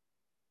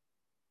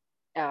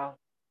 Wow.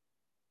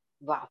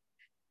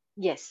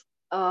 Yes.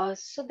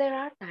 So there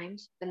are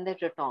times when they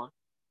return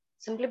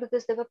simply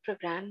because they were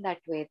programmed that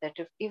way, that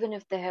even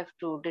if they have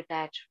to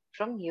detach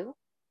from you,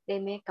 they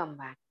may come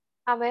back.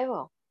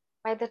 However,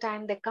 by the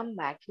time they come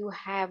back, you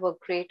have a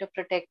greater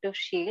protective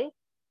shield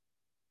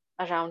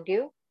around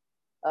you.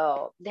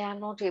 They are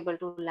not able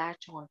to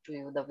latch on to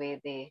you the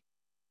way they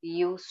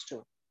used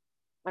to.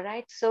 All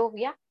right. So,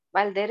 yeah,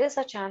 while there is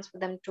a chance for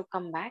them to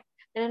come back,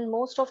 and in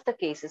most of the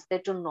cases, they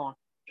do not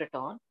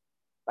return,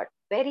 but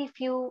very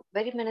few,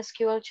 very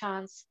minuscule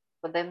chance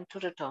for them to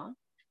return,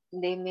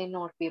 they may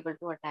not be able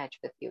to attach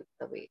with you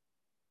the way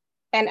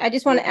And I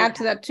just want they to do add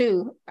to that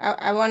too.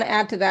 I want to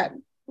add to that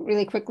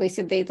really quickly,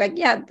 Siddhii. It's like,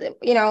 yeah,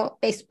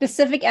 a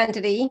specific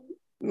entity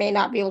may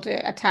not be able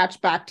to attach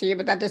back to you,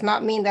 but that does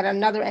not mean that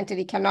another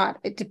entity cannot.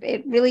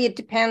 It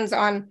depends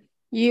on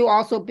you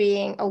also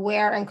being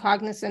aware and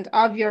cognizant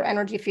of your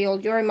energy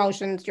field, your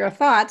emotions, your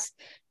thoughts,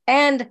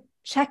 and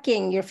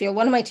checking your field.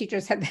 One of my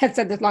teachers had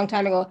said this a long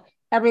time ago.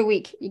 Every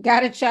week, you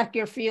got to check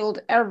your field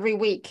every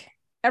week,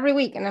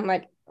 and I'm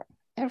like,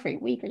 every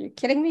week? Are you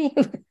kidding me?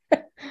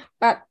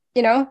 But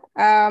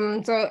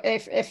so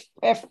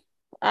if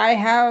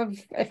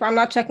I'm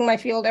not checking my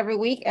field every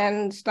week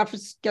and stuff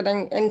is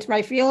getting into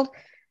my field,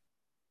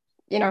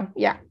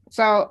 yeah.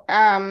 So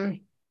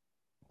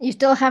you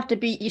still have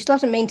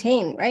to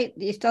maintain, right?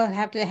 You still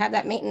have to have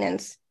that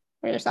maintenance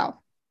for yourself,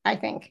 I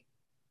think.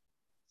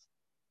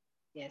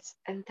 Yes,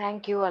 and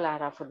thank you,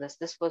 Alara, for this.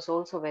 This was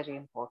also very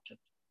important.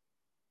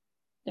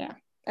 Yeah.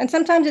 And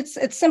sometimes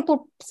it's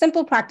simple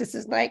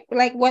practices like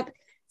what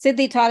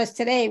Siddhii taught us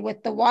today,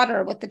 with the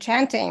water, with the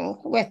chanting,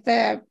 with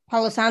the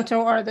Palo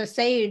Santo or the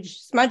sage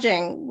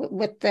smudging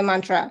with the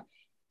mantra.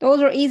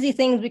 Those are easy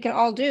things we can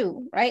all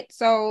do, right?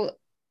 So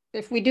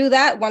if we do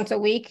that once a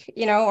week,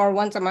 or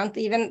once a month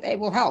even, it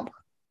will help.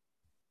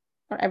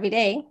 Or every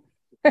day.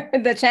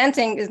 The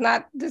chanting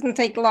doesn't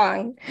take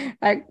long.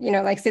 Like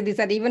Siddhii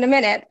said, even a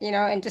minute,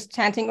 and just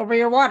chanting over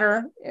your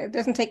water, it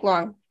doesn't take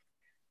long.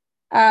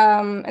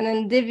 And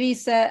then Divi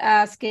said,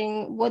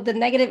 asking, would the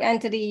negative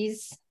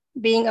entities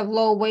being of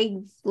low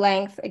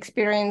wavelength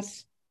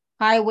experience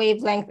high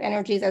wavelength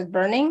energies as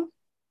burning?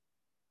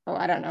 Oh,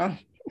 I don't know.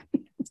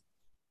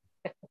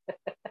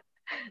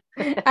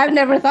 I've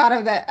never thought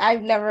of that.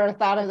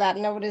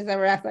 Nobody's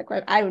ever asked that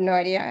question. I have no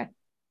idea.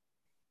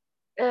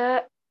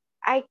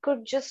 I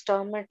could just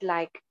term it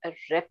like a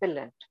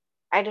repellent.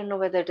 I don't know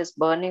whether it is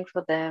burning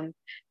for them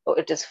or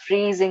it is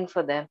freezing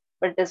for them,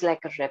 but it is like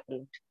a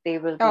repellent. They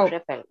will be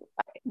repelled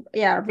by it.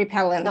 Yeah,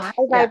 repellent. The high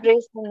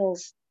vibration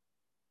is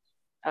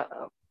a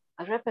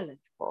repellent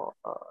for.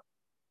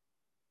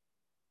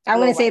 I'm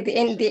going to say it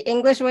in the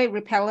English way,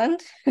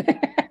 repellent.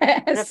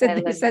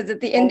 Siddhii says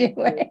it the Indian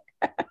way.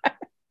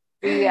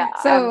 Yeah,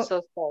 I'm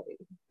so sorry.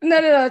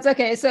 No, it's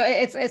okay. So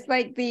it's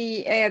like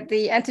the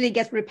entity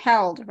gets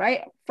repelled,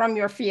 right, from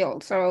your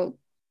field. So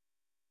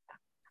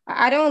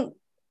I don't.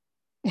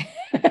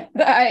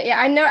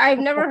 I know I've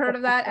never heard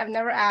of that. I've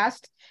never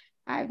asked.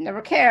 I've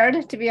never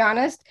cared, to be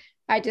honest.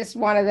 I just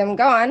wanted them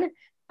gone.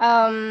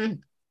 But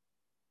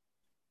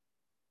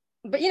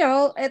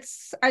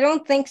I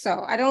don't think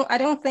so. I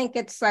don't think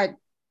it's like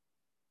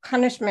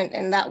punishment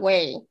in that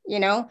way,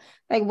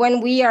 like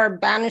when we are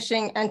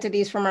banishing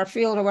entities from our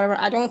field or whatever.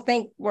 I don't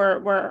think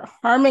we're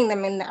harming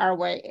them in our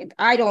way.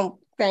 I don't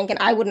think, and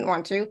I wouldn't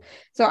want to.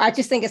 So I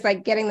just think it's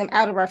like getting them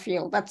out of our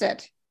field. That's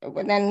it.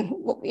 And then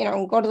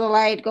go to the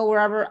light, go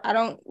wherever. I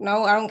don't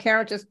know. I don't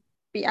care. Just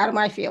be out of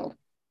my field,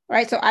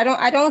 right? So I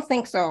don't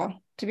think so,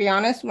 to be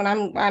honest. When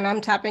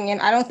I'm tapping in,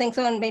 I don't think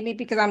so. And maybe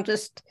because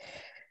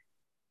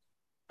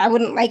I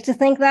wouldn't like to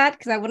think that,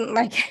 because I wouldn't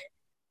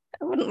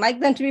like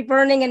them to be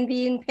burning and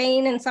be in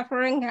pain and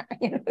suffering.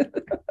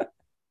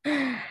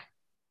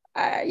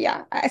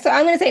 Yeah. So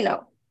I'm going to say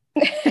no.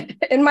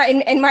 in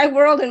my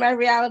world, in my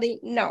reality,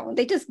 no.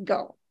 They just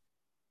go.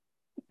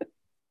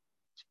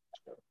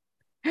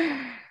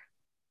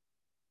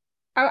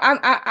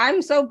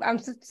 I'm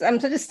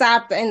such a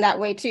sap in that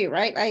way too,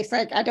 right? It's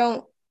like I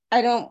don't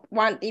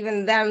want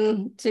even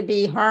them to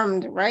be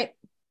harmed, right?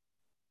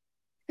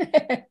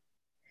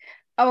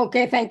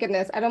 Okay, thank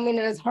goodness. I don't mean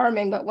it as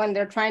harming, but when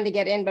they're trying to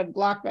get in but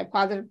blocked by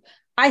positive.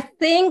 I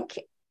think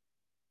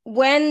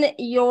when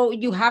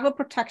you have a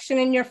protection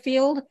in your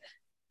field,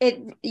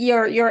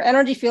 your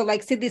energy field,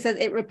 like Siddhii says,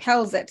 it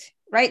repels it,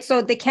 right?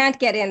 So they can't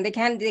get in. They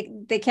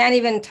can't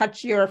even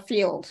touch your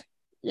field,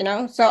 you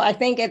know? So I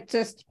think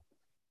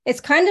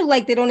it's kind of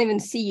like they don't even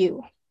see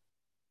you.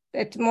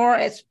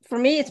 It's for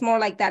me, it's more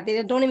like that.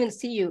 They don't even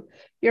see you.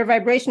 Your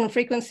vibration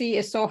frequency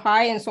is so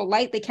high and so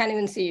light, they can't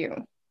even see you.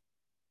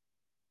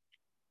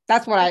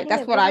 Actually,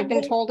 That's what I've everyone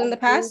been will told in the agree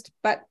past.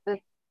 But with,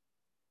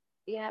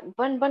 yeah,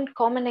 one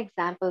common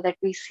example that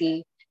we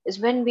see is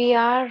when we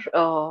are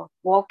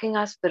walking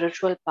our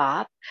spiritual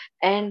path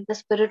and the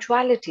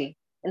spirituality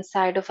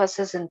inside of us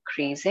is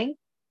increasing,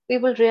 we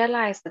will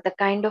realize that the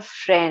kind of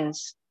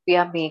friends we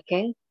are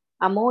making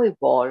are more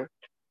evolved,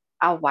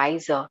 are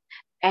wiser,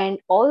 and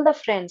all the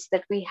friends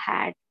that we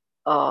had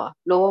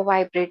lower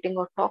vibrating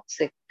or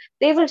toxic,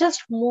 they will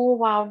just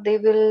move out, they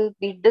will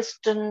be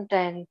distant,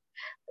 and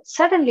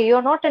suddenly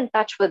you're not in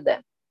touch with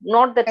them.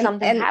 Not that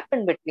something and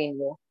happened between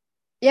you.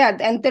 yeah,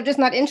 and they're just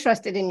not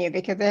interested in you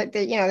because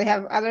they you know they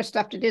have other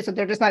stuff to do, so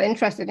they're just not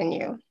interested in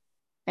you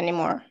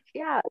anymore.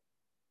 Yeah,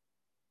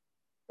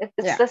 it's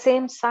Yeah, the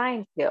same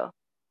sign here.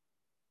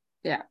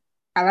 yeah,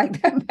 I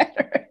like that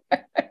better.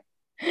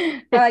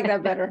 I like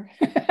that better.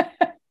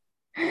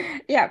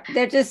 Yeah,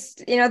 they're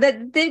just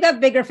they've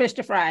got bigger fish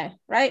to fry,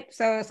 right?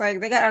 So it's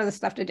like they got other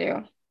stuff to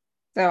do.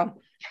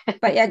 So,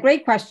 but yeah,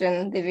 great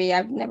question, Divi.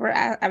 I've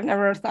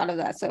never thought of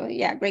that. So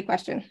yeah, great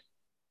question.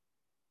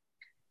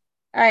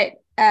 All right.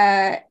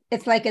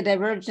 It's like a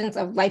divergence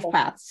of life Oh,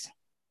 paths.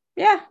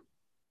 Yeah,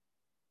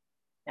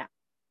 yeah.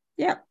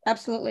 yeah,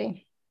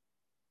 absolutely.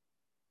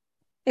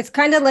 It's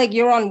kind of like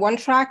you're on one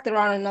track, they're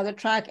on another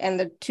track, and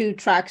the two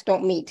tracks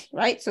don't meet,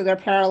 right? So they're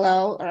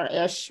parallel or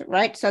ish,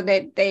 right? So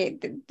they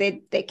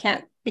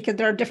can't because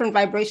they're a different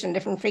vibration,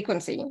 different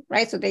frequency,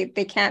 right? So they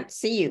can't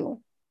see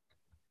you.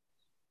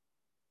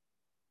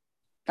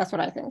 That's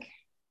what I think.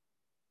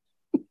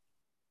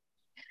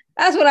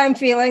 That's what I'm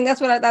feeling. That's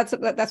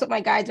what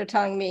my guides are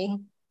telling me.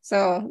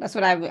 So that's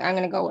what I'm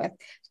going to go with.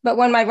 But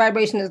when my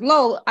vibration is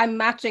low, I'm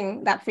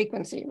matching that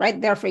frequency, right?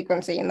 Their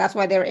frequency, and that's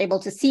why they're able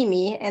to see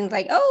me and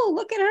like, oh,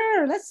 look at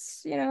her.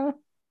 Let's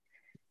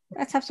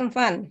have some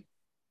fun,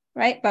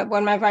 right? But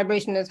when my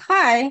vibration is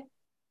high,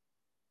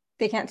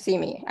 they can't see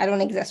me. I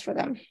don't exist for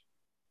them.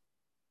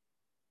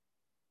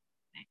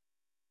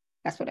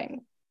 That's what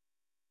I'm.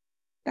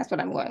 That's what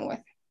I'm going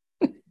with.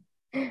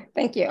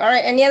 Thank you. All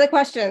right. Any other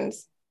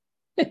questions?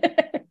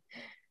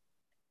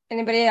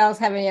 Anybody else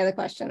have any other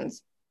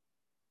questions?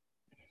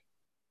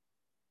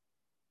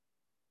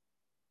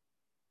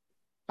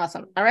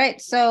 Awesome. All right.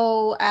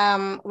 So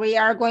we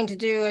are going to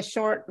do a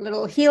short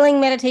little healing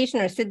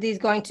meditation, or Siddhi's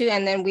going to,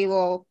 and then we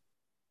will,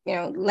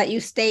 let you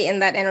stay in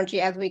that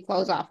energy as we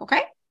close off.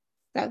 Okay.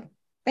 So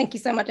thank you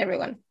so much,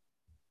 everyone.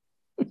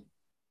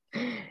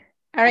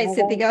 All right, As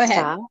Siddhi, I go ahead.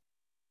 start,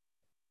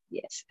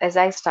 yes, as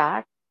I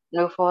start,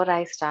 before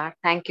I start,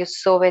 thank you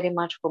so very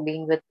much for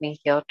being with me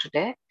here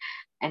today.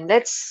 And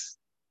let's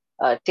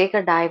take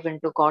a dive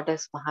into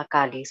Goddess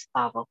Mahakali's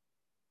power.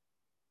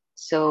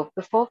 So,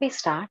 before we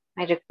start,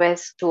 my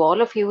request to all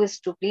of you is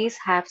to please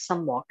have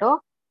some water.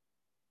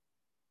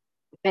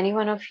 If any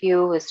one of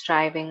you is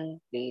driving,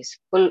 please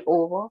pull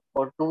over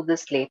or do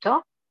this later.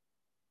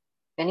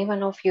 If any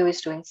one of you is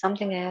doing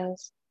something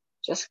else,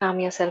 just calm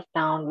yourself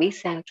down, be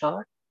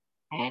centered,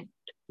 and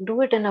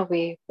do it in a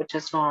way which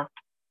is not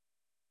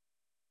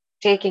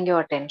taking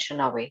your attention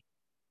away.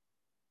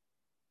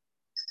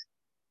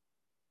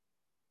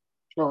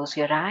 Close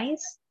your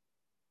eyes,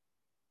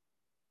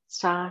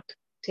 start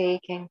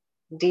taking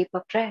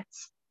deeper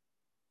breaths.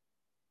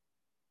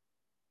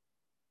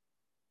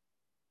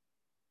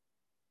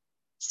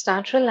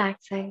 Start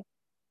relaxing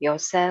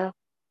yourself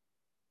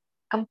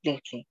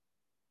completely.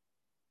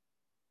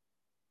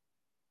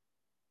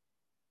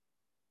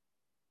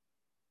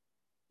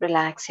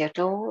 Relax your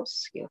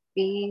toes, your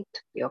feet,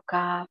 your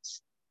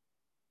calves.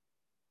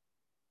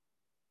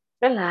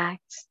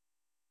 Relax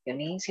your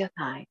knees, your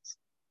thighs.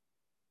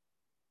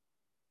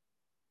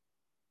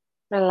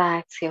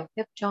 Relax your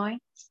hip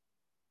joints.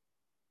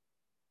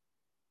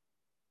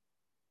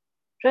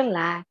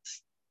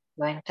 Relax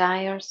your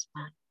entire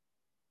spine.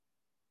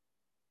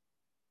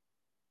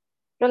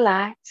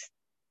 Relax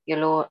your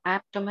lower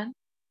abdomen,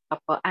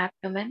 upper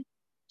abdomen,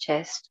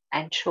 chest,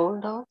 and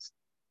shoulders.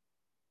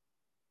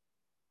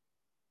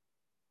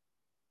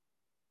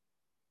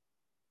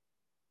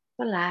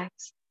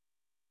 Relax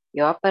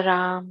your upper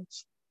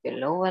arms, your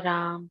lower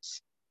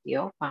arms,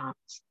 your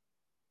palms.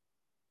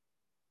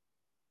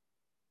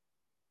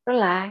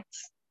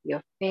 Relax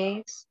your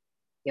face,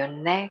 your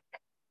neck,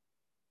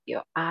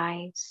 your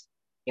eyes,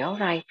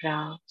 your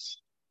eyebrows.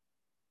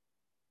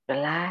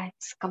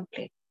 Relax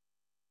completely.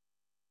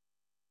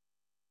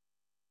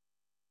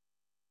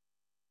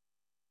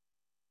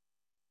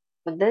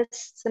 With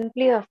this,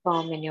 simply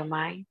affirm in your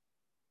mind,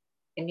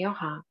 in your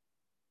heart,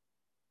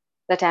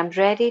 that I'm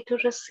ready to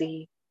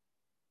receive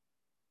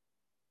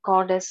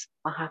Goddess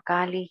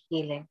Mahakali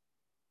healing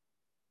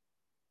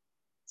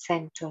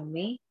sent to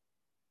me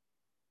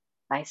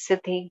by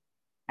Siddhii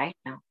right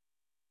now.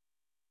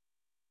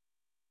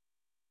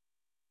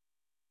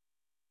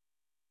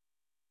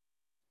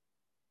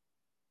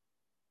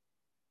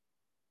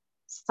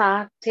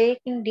 Start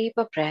taking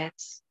deeper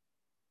breaths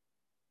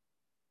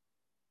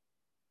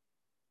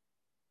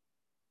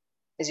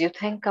as you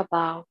think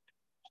about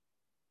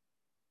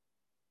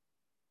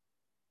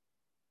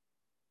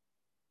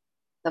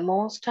the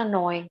most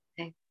annoying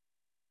thing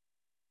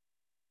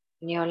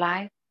in your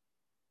life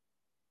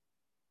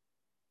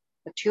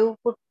that you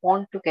would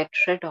want to get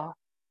rid of,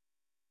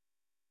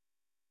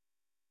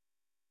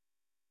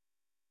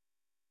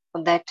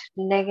 or that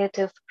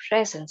negative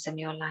presence in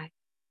your life.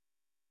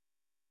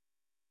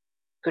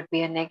 Could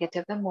be a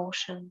negative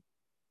emotion,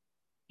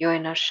 your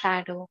inner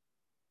shadow,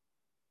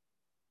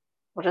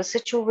 or a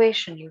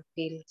situation you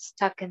feel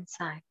stuck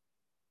inside.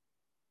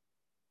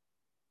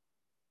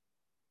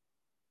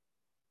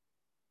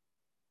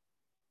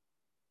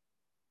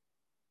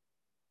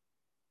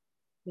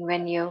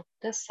 When you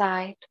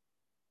decide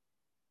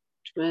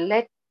to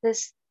let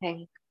this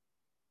thing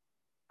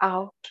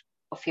out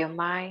of your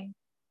mind,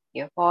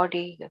 your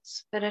body, your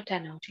spirit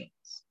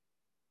energies,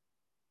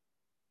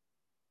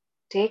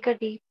 take a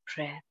deep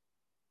breath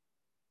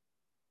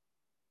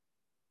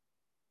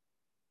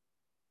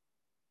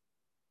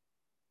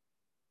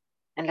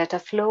and let a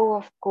flow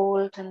of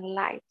golden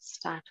light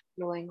start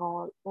flowing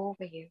all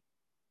over you.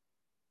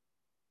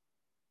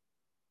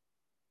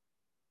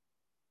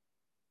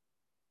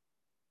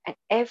 And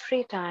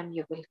every time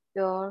you will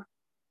hear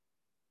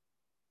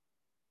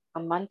a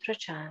mantra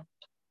chant,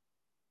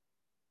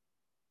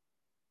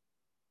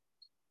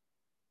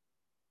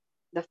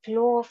 the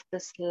flow of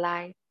this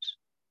light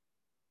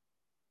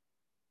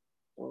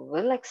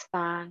will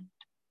expand,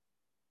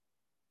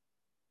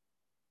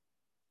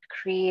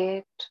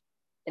 create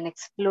an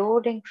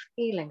exploding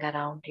feeling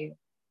around you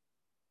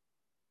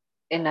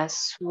in a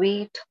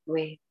sweet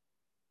way,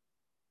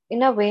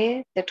 in a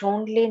way that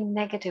only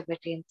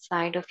negativity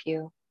inside of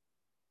you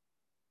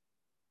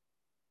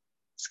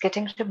is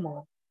getting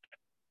removed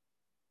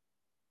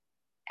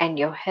and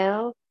your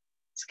health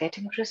is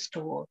getting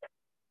restored.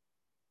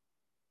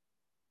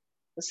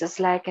 This is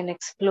like an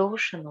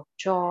explosion of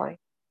joy,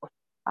 of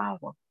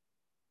power,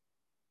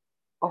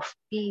 of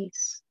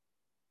peace.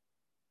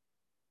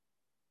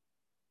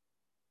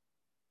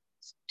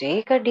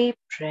 Take a deep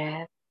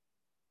breath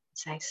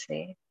as I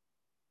say,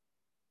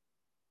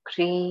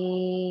 Cream,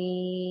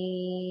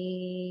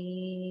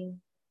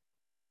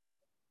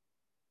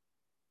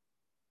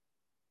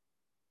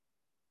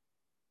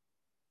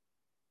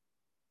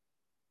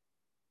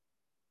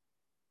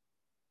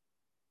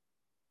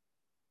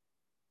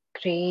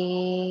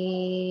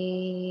 cream,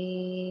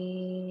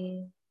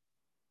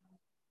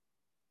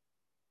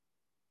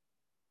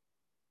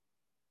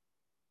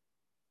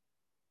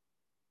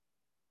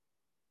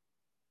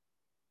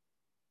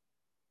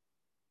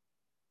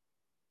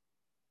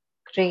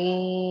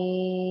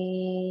 cream.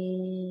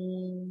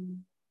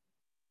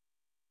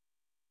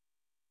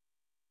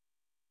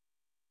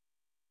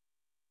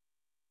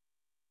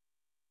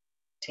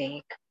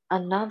 Take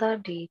another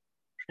deep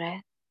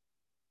breath.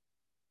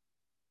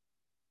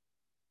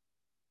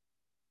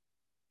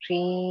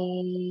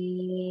 Cream.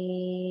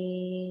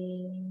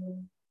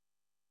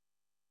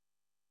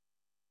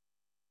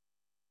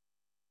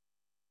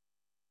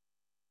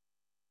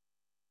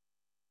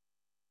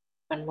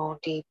 One more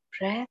deep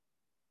breath.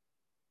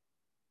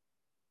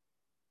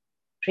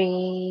 Cream.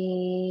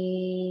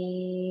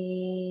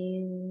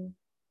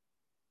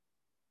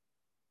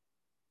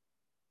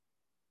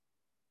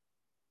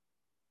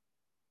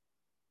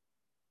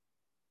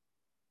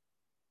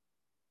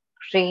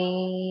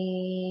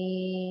 Cream.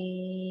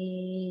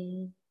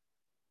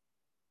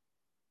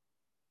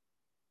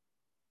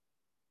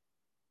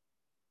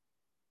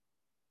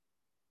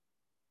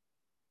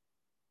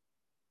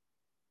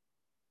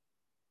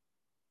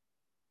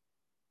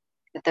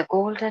 With the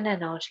golden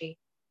energy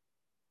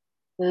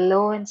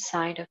low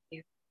inside of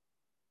you,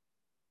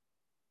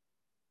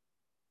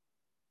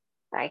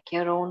 like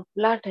your own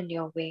blood in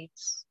your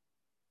veins.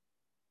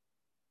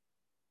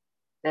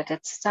 Let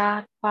it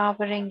start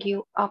powering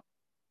you up.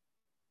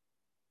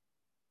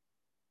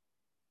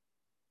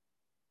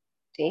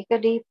 Take a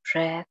deep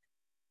breath.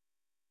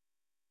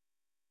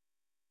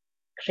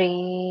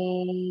 Cream.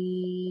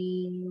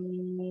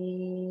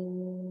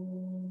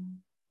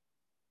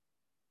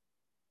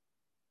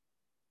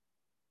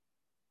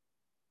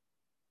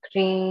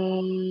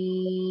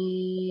 Cream.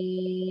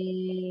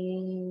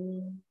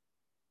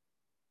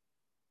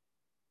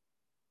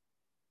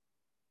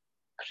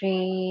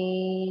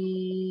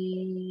 Cream.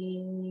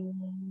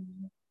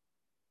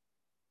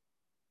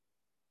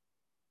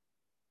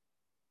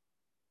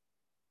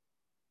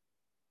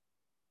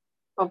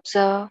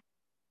 Observe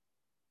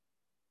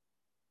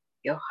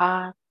your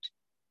heart,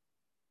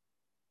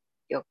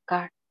 your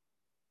gut,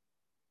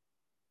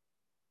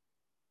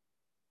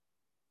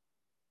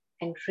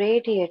 and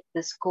radiate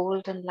this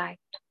golden light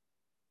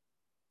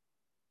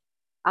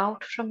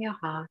out from your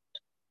heart,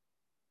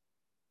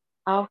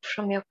 out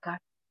from your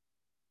gut,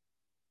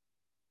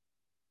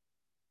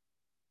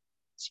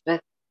 with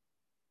a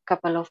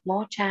couple of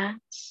more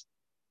chants.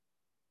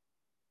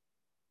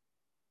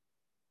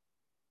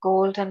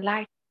 Golden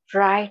light,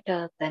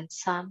 brighter than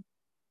sun,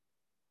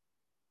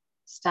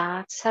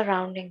 starts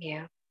surrounding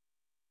you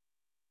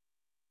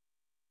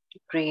to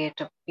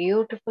create a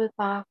beautiful,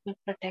 powerful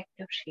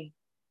protective shield.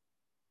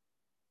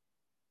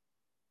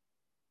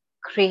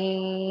 Cream,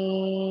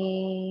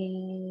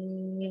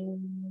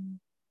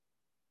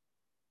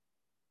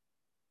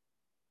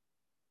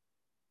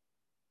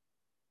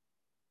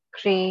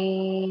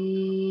 cream,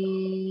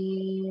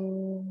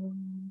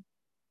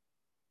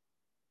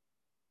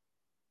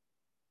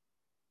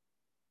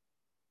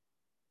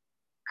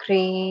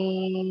 cream.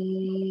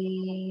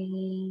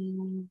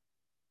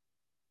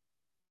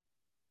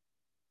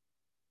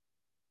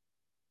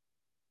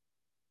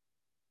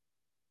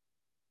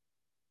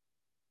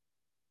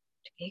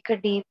 Take a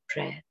deep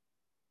breath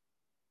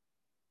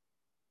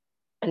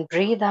and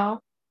breathe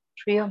out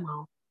through your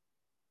mouth.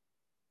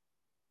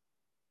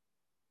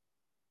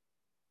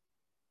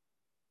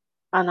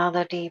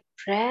 Another deep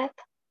breath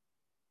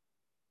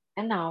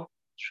and out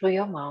through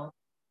your mouth.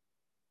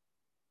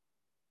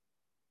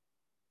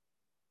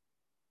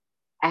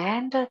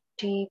 And a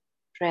deep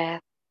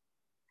breath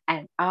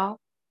and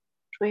out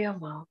through your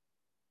mouth.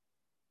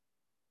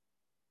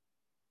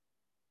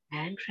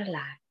 And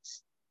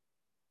relax.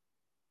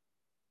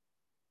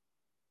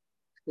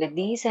 Let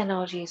these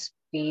energies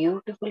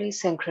beautifully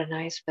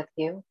synchronize with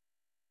you.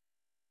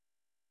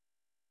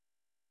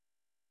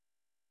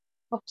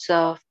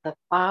 Observe the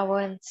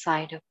power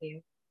inside of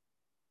you.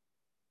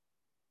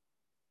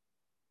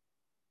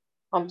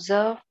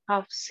 Observe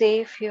how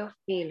safe you're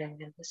feeling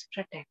in this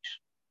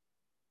protection.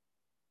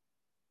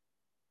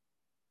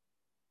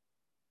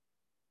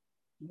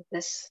 With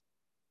this,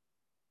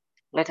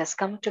 let us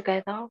come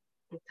together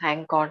to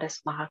thank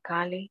Goddess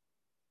Mahakali,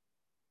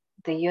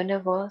 the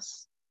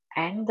universe,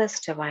 and this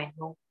divine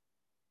home.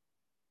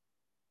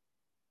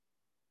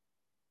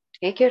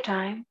 Take your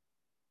time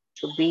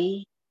to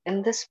be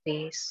in this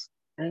space,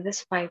 in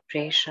this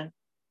vibration.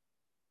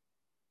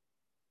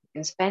 You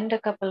can spend a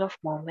couple of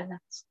more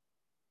minutes.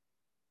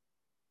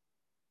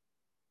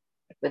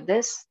 But with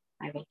this,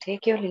 I will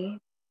take your leave,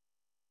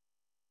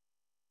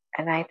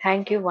 and I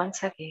thank you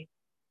once again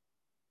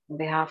on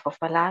behalf of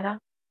Alana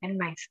and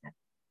myself.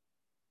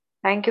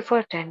 Thank you for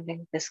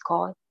attending this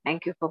call.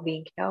 Thank you for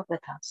being here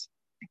with us.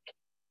 Thank you.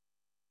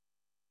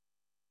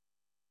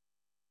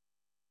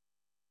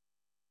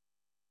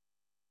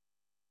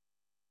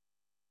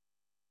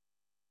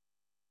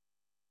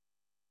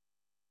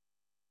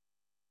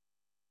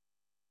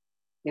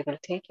 We will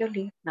take your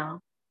leave now.